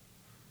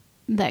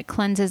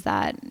cleanses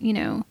that,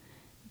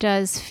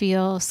 does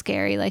feel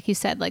scary. Like you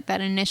said, like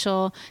that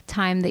initial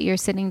time that you're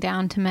sitting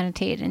down to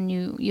meditate and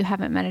you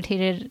haven't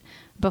meditated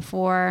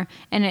before,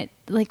 and it,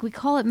 like, we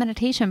call it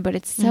meditation, but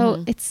it's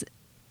so,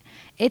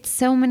 it's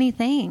so many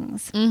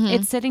things.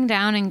 It's sitting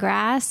down in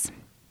grass,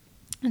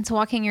 it's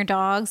walking your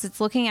dogs,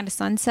 it's looking at a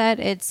sunset,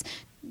 it's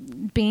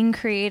being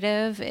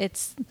creative,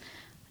 it's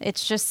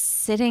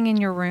just sitting in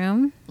your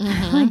room,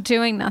 like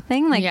doing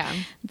nothing. Like,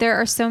 there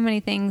are so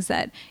many things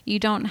that you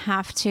don't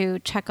have to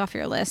check off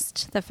your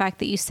list. The fact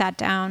that you sat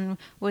down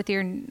with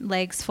your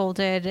legs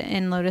folded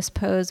in lotus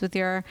pose, with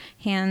your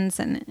hands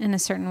in a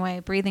certain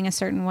way, breathing a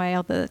certain way,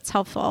 although that's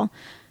helpful.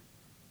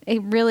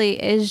 It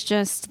really is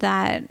just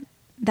that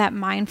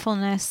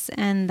mindfulness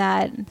and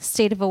that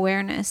state of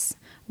awareness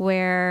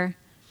where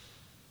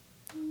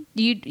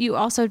you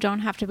also don't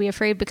have to be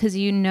afraid, because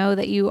you know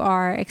that you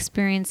are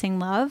experiencing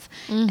love,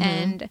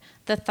 and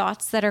the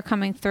thoughts that are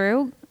coming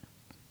through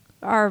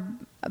are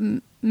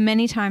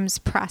many times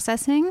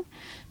processing.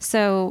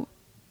 So,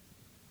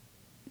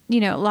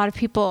 a lot of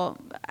people,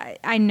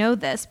 I know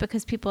this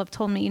because people have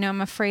told me,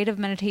 I'm afraid of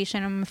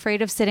meditation. I'm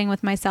afraid of sitting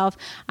with myself.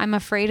 I'm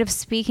afraid of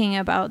speaking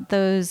about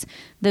those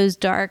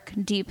dark,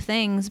 deep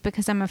things,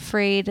 because I'm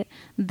afraid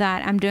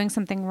that I'm doing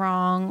something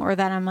wrong, or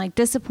that I'm like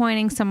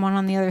disappointing someone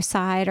on the other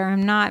side, or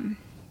I'm not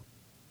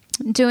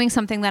doing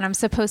something that I'm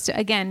supposed to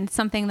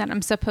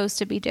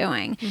be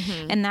doing.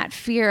 And that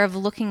fear of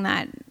looking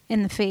that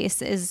in the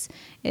face is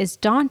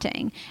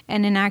daunting.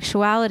 And in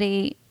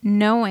actuality,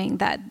 knowing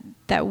that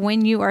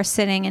when you are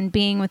sitting and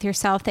being with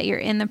yourself, that you're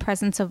in the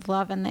presence of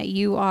love, and that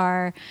you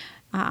are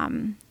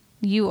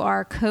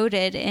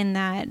coded in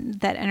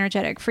that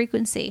energetic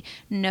frequency.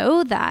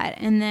 Know that,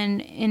 and then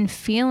in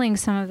feeling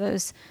some of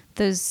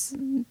those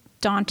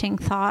daunting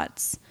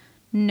thoughts,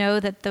 know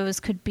that those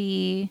could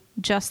be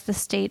just the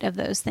state of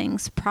those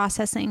things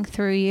processing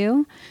through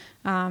you.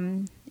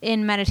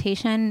 In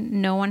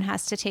meditation, no one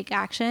has to take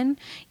action,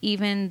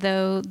 even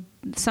though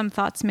some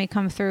thoughts may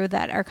come through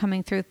that are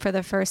coming through for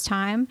the first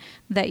time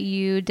that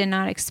you did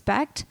not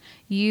expect.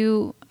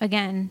 You,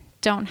 again,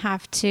 don't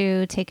have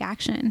to take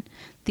action.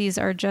 These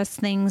are just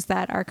things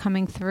that are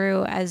coming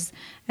through as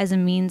a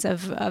means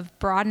of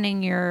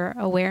broadening your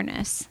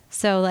awareness.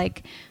 So,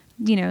 like,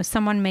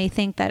 someone may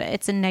think that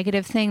it's a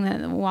negative thing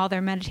that while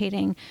they're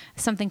meditating,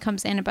 something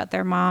comes in about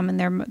their mom,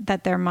 and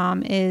that their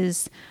mom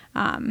is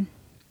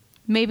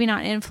maybe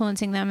not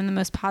influencing them in the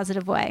most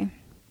positive way.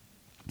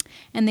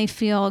 And they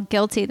feel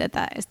guilty that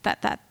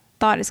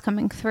thought is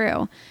coming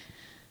through.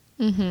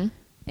 It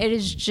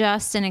is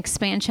just an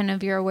expansion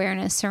of your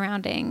awareness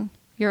surrounding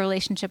your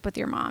relationship with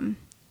your mom.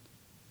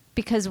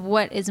 Because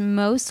what is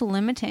most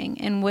limiting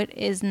and what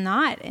is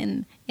not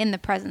in the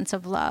presence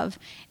of love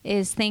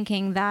is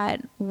thinking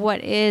that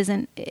what is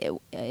and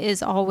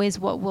is always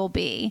what will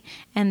be,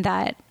 and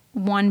that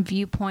one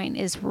viewpoint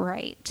is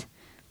right.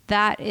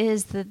 That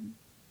is the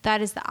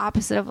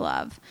opposite of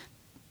love.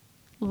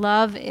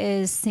 Love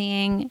is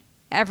seeing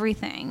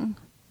everything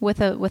with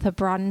a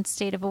broadened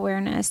state of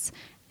awareness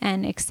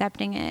and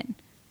accepting it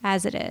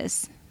as it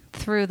is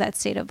through that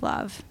state of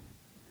love.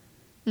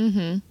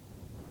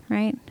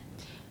 Right?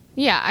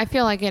 Yeah, I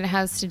feel like it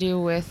has to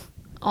do with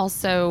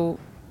also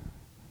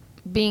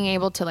being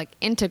able to, like,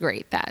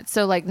 integrate that.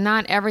 So, like,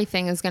 not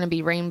everything is going to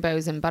be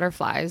rainbows and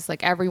butterflies.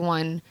 Like,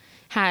 everyone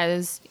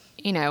has,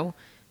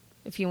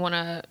 if you want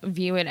to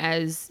view it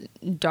as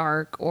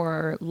dark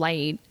or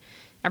light,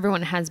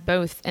 everyone has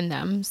both in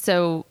them.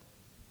 So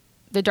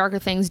the darker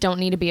things don't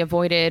need to be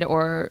avoided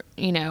or,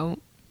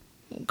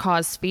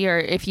 cause fear.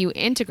 If you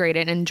integrate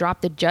it and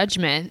drop the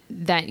judgment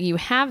that you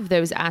have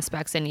those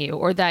aspects in you,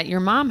 or that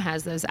your mom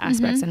has those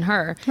aspects in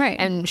her, right,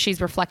 and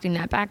she's reflecting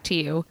that back to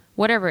you,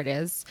 whatever it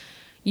is,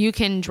 you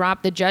can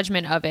drop the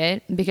judgment of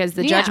it, because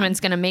the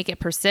judgment's going to make it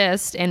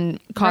persist and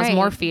cause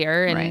more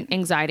fear and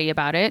anxiety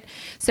about it.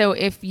 So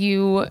if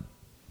you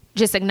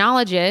just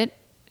acknowledge it,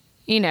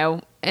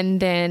 and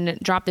then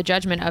drop the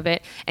judgment of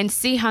it and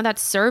see how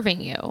that's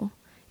serving you.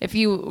 If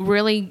you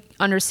really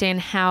understand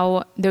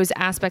how those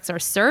aspects are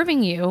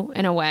serving you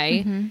in a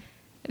way,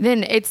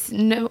 then it's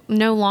no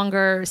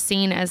longer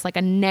seen as like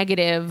a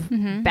negative,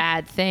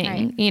 bad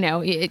thing.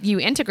 Right. You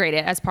integrate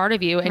it as part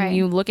of you, and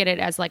you look at it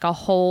as like a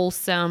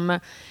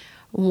wholesome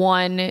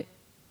one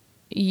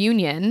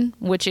union,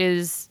 which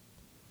is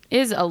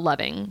a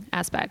loving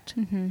aspect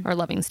or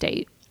loving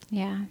state.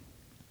 Yeah.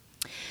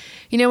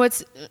 You know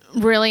what's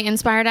really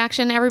inspired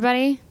action,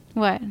 everybody?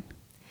 What?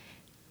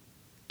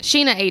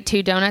 Sheena ate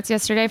 2 donuts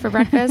yesterday for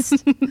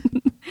breakfast.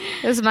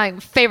 This is my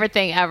favorite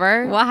thing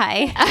ever.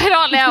 Why? I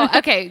don't know.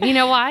 Okay, you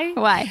know why?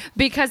 Why?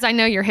 Because I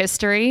know your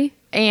history,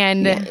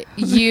 and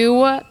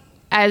you,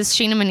 as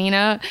Sheena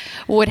Menina,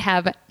 would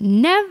have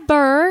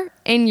never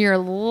in your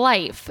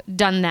life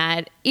done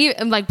that.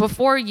 Even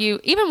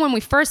when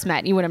we first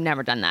met, you would have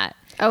never done that.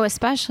 Oh,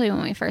 especially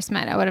when we first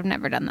met, I would have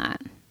never done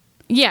that.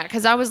 Yeah,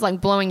 because I was like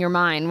blowing your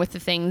mind with the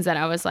things that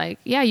I was like,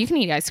 yeah, you can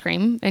eat ice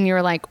cream. And you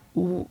were like,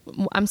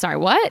 I'm sorry,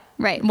 what?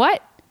 Right.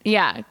 What?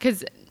 Yeah,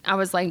 because I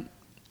was like,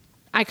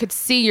 I could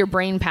see your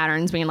brain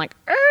patterns being like,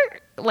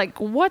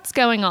 what's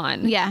going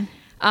on? Yeah.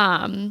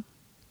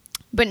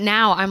 But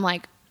now I'm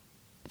like,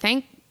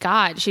 thank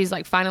God she's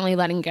like finally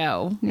letting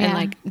go. Yeah. And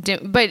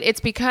like, but it's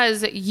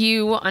because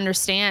you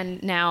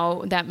understand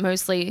now that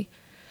mostly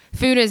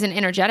food is an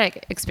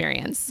energetic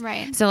experience.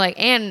 Right. So like,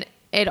 and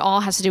it all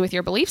has to do with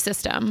your belief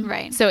system.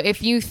 Right. So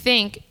if you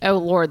think, oh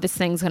Lord, this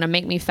thing's going to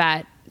make me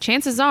fat,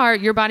 chances are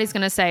your body's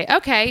going to say,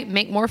 okay,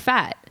 make more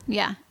fat.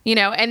 Yeah. You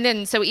know, and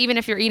then so even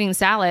if you're eating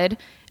salad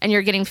and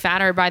you're getting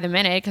fatter by the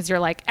minute because you're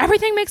like,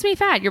 everything makes me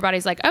fat, your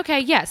body's like, okay,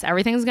 yes,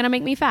 everything's going to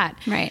make me fat.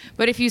 Right.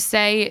 But if you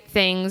say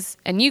things,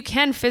 and you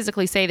can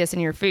physically say this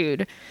in your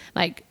food,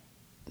 like,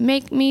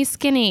 make me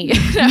skinny.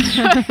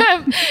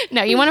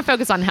 No, you want to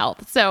focus on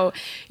health. So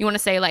you want to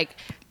say like,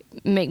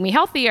 make me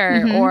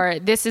healthier, or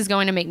this is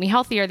going to make me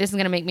healthier. This is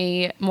going to make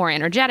me more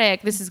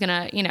energetic. This is going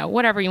to, you know,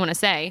 whatever you want to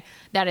say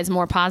that is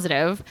more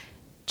positive.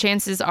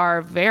 Chances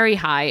are very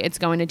high it's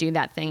going to do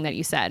that thing that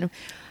you said.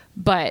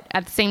 But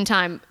at the same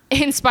time,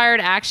 inspired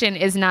action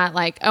is not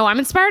like, oh, I'm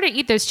inspired to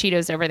eat those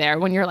Cheetos over there,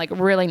 when you're like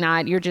really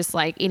not. You're just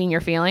like eating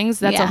your feelings.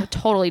 That's a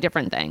totally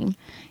different thing.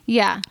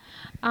 Yeah.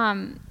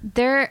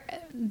 There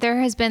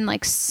has been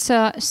like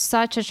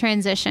such a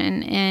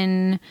transition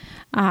in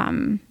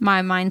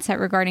my mindset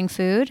regarding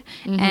food.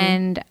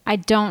 And I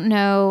don't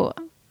know,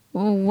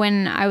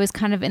 when I was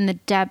kind of in the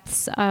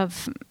depths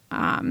of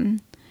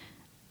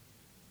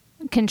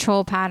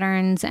control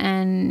patterns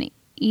and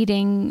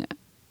eating,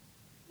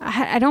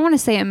 I don't want to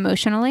say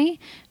emotionally,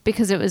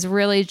 because it was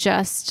really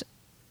just,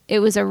 it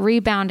was a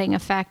rebounding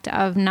effect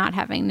of not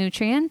having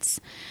nutrients.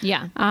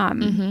 Yeah.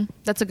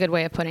 That's a good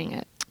way of putting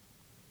it.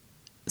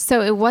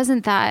 So it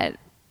wasn't that,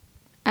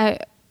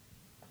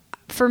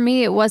 for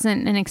me, it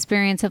wasn't an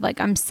experience of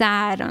like, I'm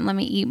sad, let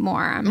me eat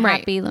more. I'm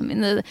happy.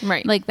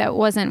 Like that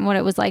wasn't what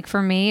it was like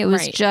for me. It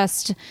was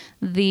just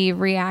the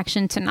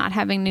reaction to not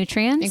having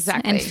nutrients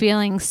and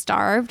feeling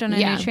starved on a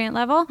nutrient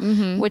level,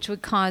 which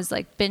would cause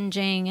like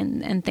binging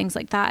and things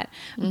like that.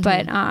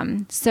 But,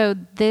 so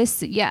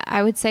this,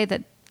 I would say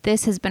that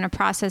this has been a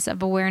process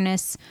of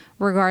awareness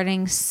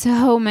regarding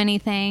so many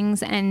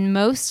things, and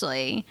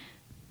mostly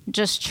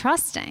just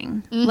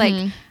trusting.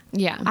 Like,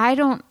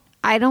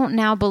 I don't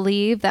now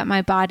believe that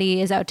my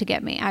body is out to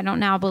get me. I don't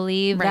now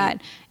believe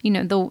that, you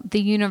know, the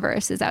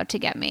universe is out to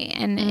get me.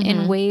 And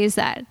in ways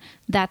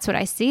that's what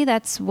I see,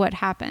 that's what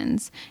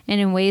happens. And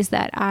in ways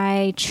that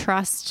I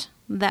trust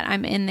that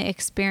I'm in the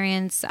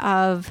experience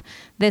of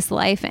this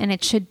life, and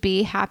it should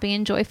be happy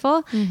and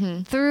joyful.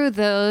 Through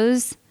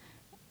those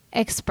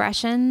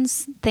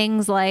expressions,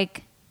 things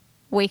like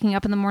waking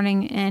up in the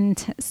morning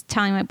and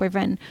telling my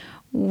boyfriend,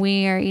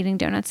 we are eating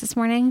donuts this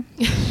morning,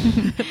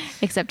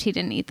 except he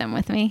didn't eat them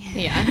with me.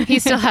 Yeah. He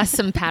still has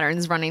some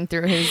patterns running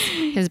through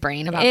his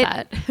brain about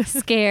that.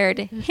 Scared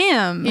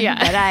him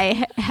that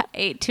I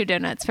ate 2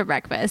 donuts for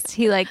breakfast.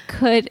 He like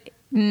could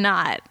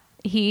not.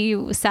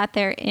 He sat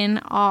there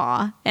in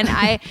awe. And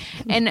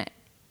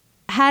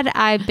had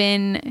I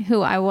been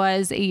who I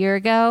was a year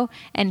ago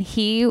and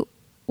he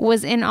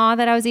was in awe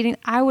that I was eating,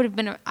 I would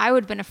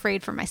have been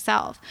afraid for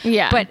myself.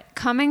 Yeah. But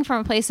coming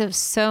from a place of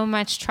so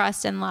much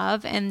trust and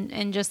love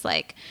and just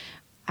like,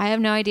 I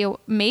have no idea.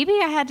 Maybe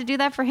I had to do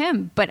that for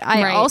him, but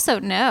I also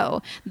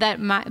know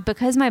that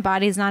because my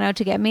body is not out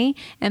to get me,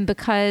 and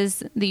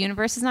because the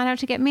universe is not out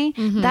to get me,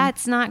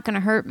 that's not going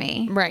to hurt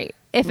me. Right.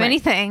 If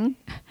anything,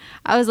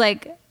 I was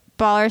like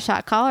baller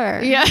shot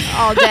caller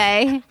all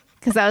day.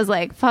 Cause I was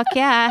like, fuck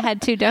yeah, I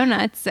had 2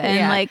 donuts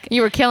and like,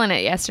 you were killing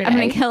it yesterday. I'm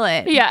going to kill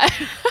it. Yeah.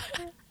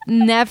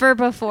 Never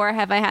before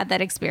have I had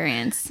that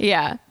experience.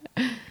 Yeah.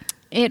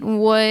 It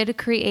would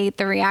create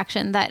the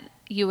reaction that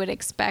you would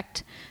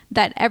expect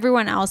that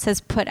everyone else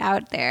has put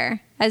out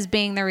there as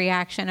being the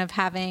reaction of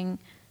having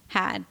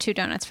had 2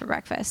 donuts for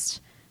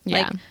breakfast.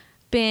 Yeah. Like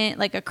been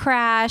like a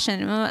crash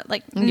and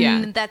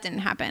that didn't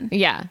happen.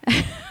 Yeah.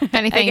 If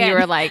anything, you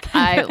were like,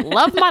 I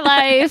love my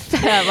life.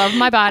 I love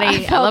my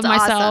body. I love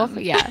myself. Awesome.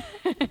 Yeah.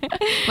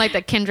 Like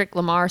the Kendrick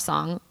Lamar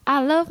song.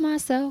 I love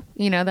myself.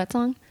 You know that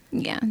song?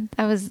 Yeah.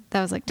 That was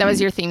like, that was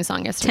your theme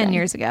song yesterday. 10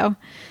 years ago.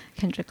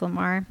 Kendrick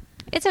Lamar.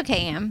 It's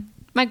okay, Am.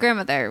 My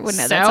grandmother would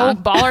know that song.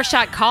 Baller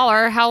shot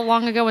caller. How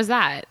long ago was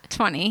that?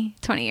 20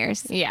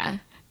 years. Yeah.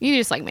 You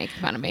just like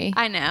making fun of me.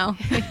 I know.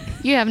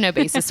 You have no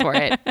basis for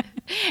it.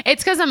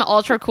 It's because I'm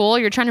ultra cool.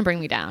 You're trying to bring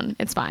me down.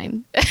 It's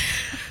fine.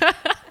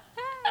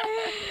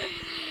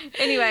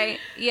 Anyway,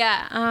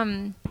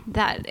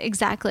 that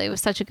exactly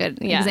was such a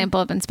good example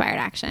of inspired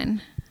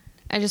action.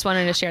 I just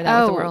wanted to share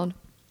that with the world.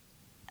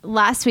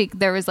 Last week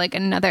there was like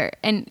another,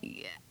 and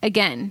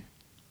again,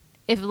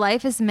 if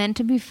life is meant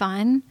to be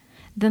fun,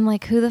 then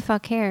like who the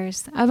fuck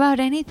cares about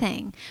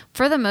anything?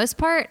 For the most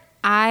part,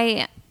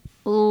 I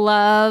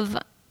love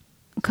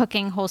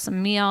cooking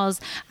wholesome meals.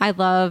 I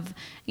love,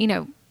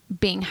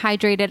 being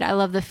hydrated. I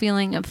love the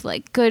feeling of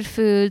like good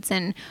foods,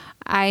 and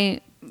I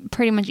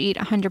pretty much eat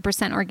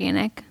 100%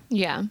 organic.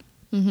 Yeah.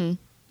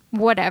 Mm-hmm.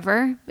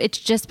 whatever. It's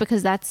just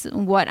because that's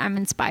what I'm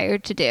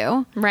inspired to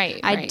do. Right.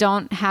 I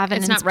don't have an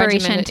It's not inspiration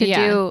regimented. to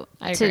Yeah, do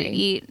I to agree.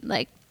 eat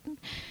like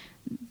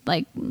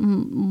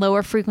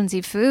lower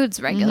frequency foods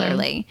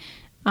regularly.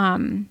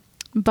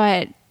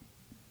 But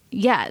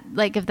yeah,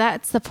 like if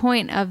that's the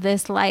point of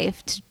this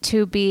life,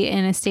 to be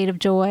in a state of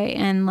joy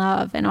and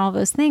love and all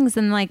those things,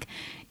 then like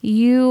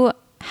you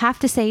have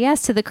to say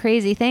yes to the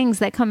crazy things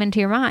that come into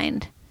your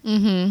mind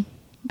and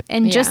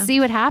just Yeah. see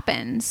what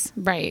happens.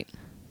 Right.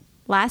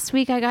 Last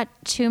week I got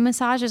 2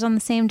 massages on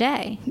the same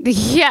day.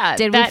 Yeah.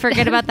 Did we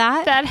forget about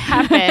that? That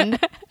happened.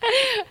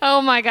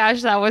 Oh my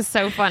gosh, that was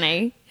so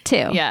funny.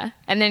 2. Yeah.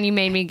 And then you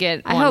made me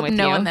get I one hope with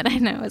no you. one that I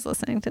know is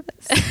listening to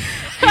this.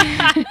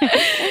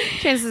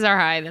 Chances are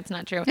high that's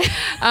not true.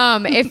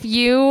 If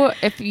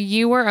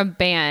you were a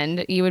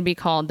band, you would be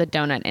called the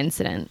Donut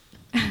Incident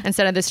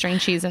instead of the String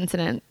Cheese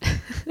Incident.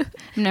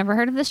 I've never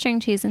heard of the string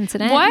cheese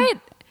incident. What?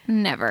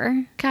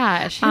 Never.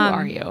 Gosh, who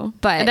are you?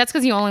 but that's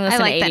because you only listen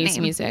like to that 80s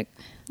name. music.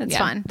 That's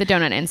fun. The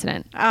Donut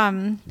Incident.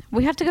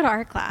 We have to go to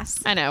art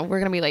class. I know. We're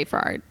going to be late for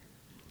art.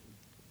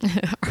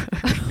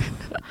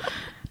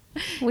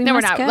 We No,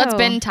 we're must not. Let's go.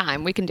 bend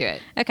time. We can do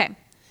it. Okay.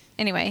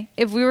 Anyway,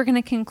 if we were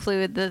going to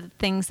conclude the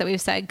things that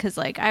we've said, because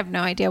like I have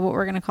no idea what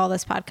we're going to call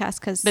this podcast.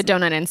 Because The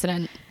Donut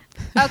Incident.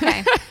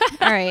 okay,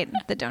 all right,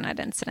 the donut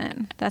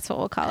incident. That's what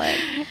we'll call it.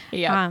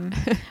 Yeah.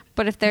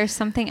 But if there's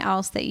something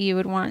else that you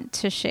would want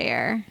to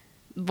share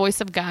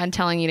Voice of God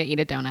telling you to eat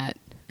a donut.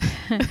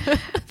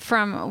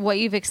 from what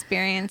you've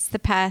experienced the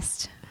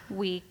past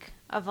week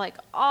of like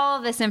all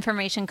of this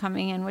information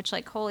coming in, which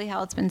like holy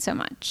hell, it's been so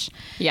much.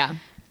 Yeah.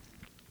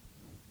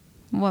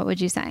 What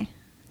would you say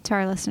to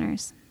our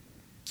listeners?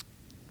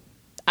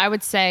 I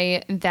would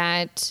say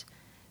that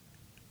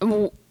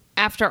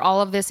after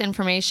all of this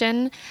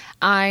information,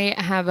 I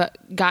have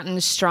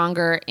gotten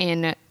stronger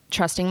in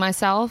trusting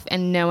myself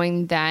and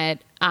knowing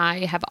that I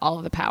have all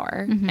of the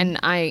power and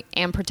I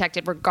am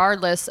protected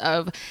regardless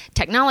of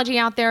technology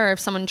out there, or if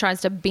someone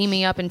tries to beam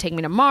me up and take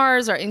me to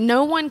Mars, or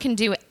no one can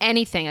do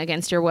anything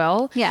against your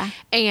will. Yeah.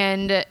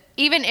 And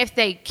even if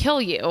they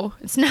kill you,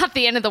 it's not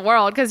the end of the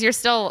world because you're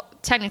still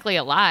technically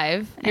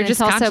alive. You're And just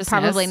it's also consciousness.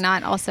 probably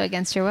not also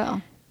against your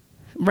will.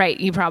 Right.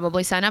 You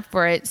probably sign up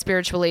for it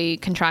spiritually,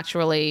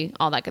 contractually,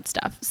 all that good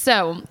stuff.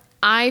 So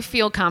I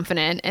feel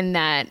confident in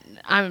that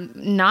I'm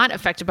not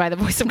affected by the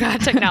voice of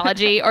God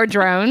technology or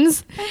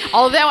drones.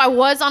 Although I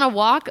was on a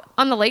walk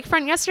on the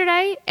lakefront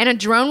yesterday and a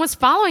drone was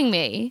following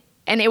me.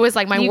 And it was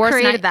like my You worst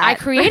created night. that. I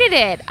created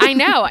it. I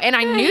know. And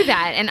I knew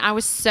that. And I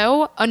was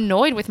so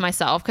annoyed with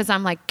myself because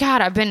I'm like,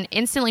 God, I've been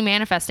instantly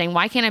manifesting.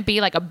 Why can't it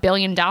be like $1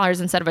 billion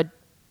instead of a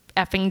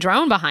effing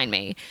drone behind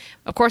me?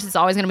 Of course, it's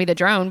always going to be the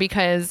drone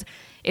because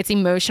it's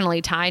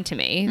emotionally tied to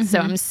me. So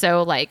I'm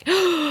so like,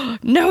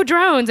 no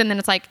drones. And then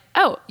it's like,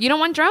 oh, you don't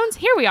want drones?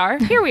 Here we are.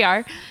 Here we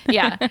are.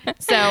 Yeah.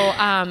 So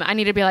I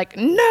need to be like,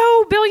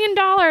 no $1 billion.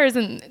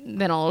 And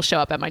then it'll show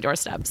up at my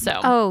doorstep. So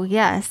Oh,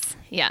 yes.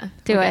 yeah.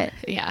 Do Okay.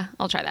 it. Yeah,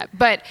 I'll try that.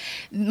 But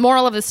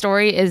moral of the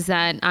story is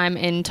that I'm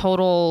in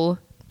total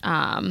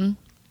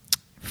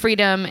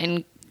freedom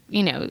and,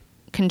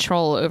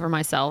 control over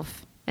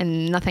myself.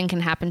 And nothing can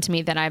happen to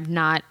me that I've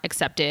not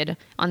accepted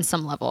on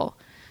some level.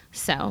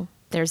 So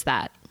there's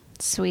that.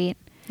 Sweet.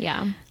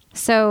 Yeah.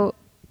 So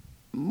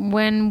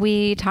when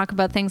we talk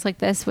about things like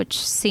this, which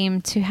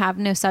seem to have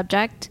no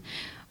subject,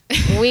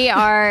 we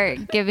are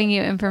giving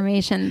you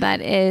information that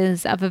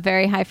is of a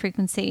very high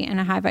frequency and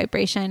a high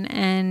vibration.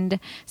 And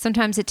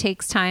sometimes it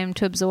takes time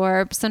to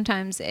absorb.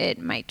 Sometimes it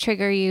might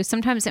trigger you.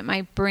 Sometimes it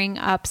might bring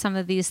up some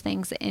of these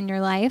things in your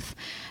life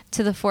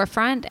to the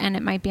forefront, and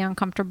it might be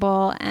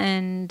uncomfortable.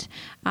 And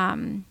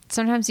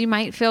sometimes you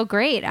might feel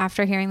great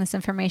after hearing this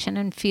information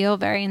and feel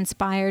very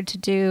inspired to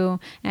do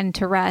and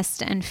to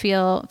rest and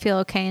feel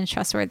okay and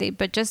trustworthy.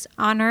 But just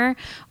honor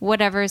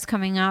whatever is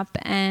coming up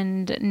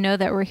and know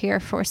that we're here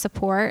for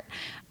support.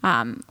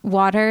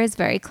 Water is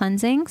very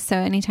cleansing. So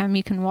anytime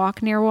you can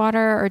walk near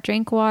water or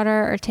drink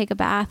water or take a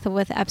bath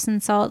with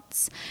Epsom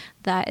salts,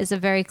 that is a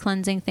very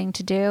cleansing thing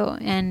to do.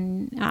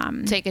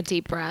 And Take a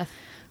deep breath.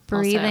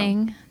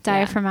 breathing also.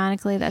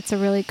 diaphragmatically, that's a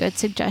really good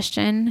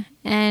suggestion.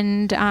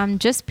 And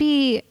just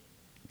be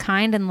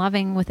kind and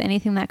loving with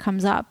anything that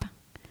comes up.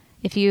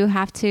 If you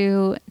have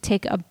to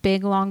take a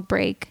big long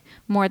break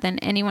more than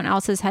anyone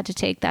else has had to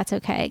take, that's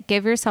okay.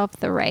 Give yourself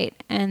the right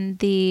and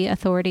the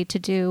authority to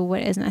do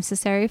what is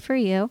necessary for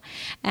you,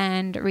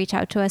 and reach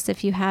out to us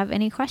if you have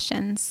any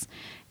questions.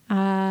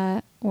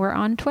 We're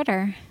on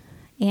Twitter.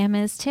 Am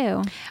is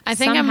too. I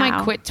think I might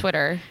Somehow. quit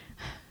Twitter.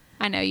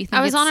 I know you think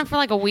I was it's- on it for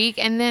like a week,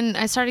 and then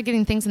I started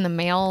getting things in the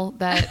mail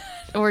that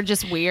were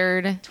just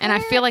weird. And I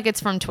feel like it's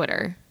from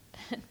Twitter.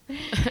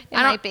 It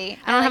I don't- might be.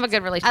 I don't have a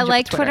good relationship I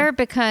like with Twitter. Twitter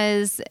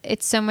because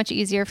it's so much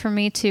easier for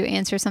me to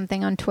answer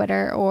something on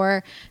Twitter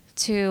or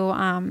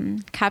to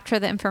capture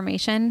the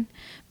information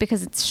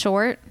because it's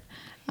short.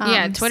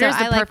 Yeah, Twitter's so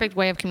the I like- perfect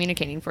way of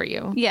communicating for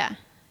you. Yeah.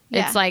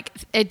 It's like,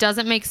 it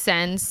doesn't make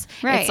sense.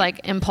 Right. It's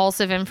like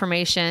impulsive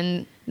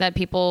information that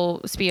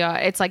people spew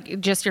out. It's like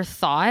just your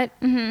thought.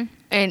 Mm-hmm.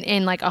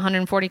 in like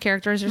 140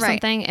 characters or Right.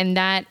 something. And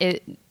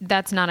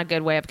that's not a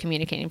good way of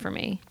communicating for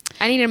me.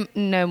 I need to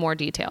know more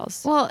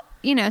details. Well,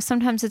 you know,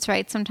 sometimes it's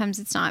right, sometimes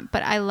it's not.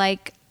 But I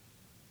like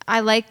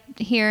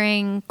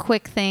hearing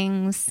quick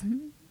things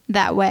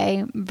that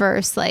way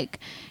versus like,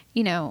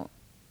 you know,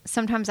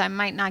 sometimes I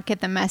might not get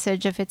the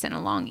message if it's in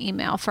a long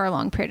email for a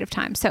long period of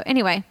time. So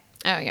anyway,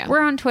 Oh, yeah. we're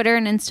on Twitter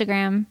and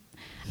Instagram.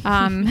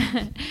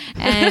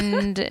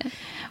 And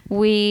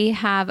we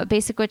have a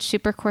Basic Witch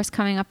Super course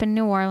coming up in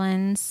New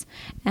Orleans.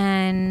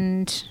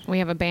 And We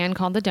have a band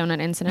called The Donut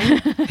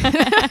Incident.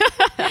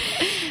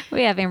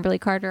 we have Amberly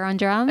Carter on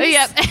drums.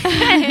 Yep.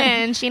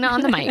 And Sheena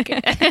on the mic.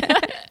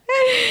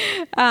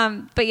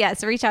 But yeah,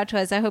 so reach out to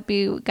us. I hope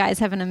you guys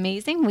have an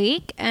amazing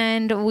week,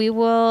 and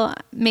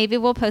maybe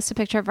we'll post a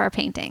picture of our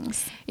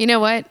paintings. You know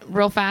what?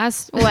 Real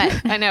fast.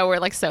 What? I know we're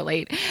like so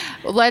late.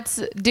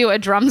 Let's do a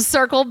drum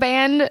circle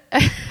band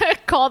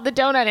called The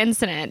Donut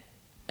Incident.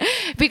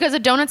 Because a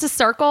donut's a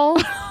circle.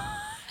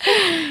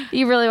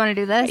 You really want to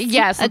do this?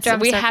 Yes, a drum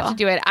we circle. have to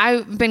do it.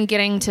 I've been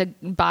getting to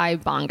buy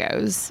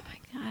bongos.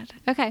 God.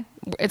 Okay,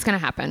 It's going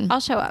to happen. I'll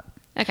show up.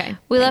 Okay.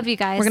 We love you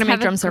guys. We're going to make Have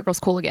a drum circles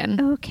cool again.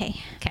 Okay.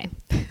 Okay.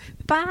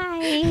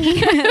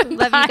 Bye.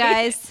 Love you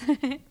guys.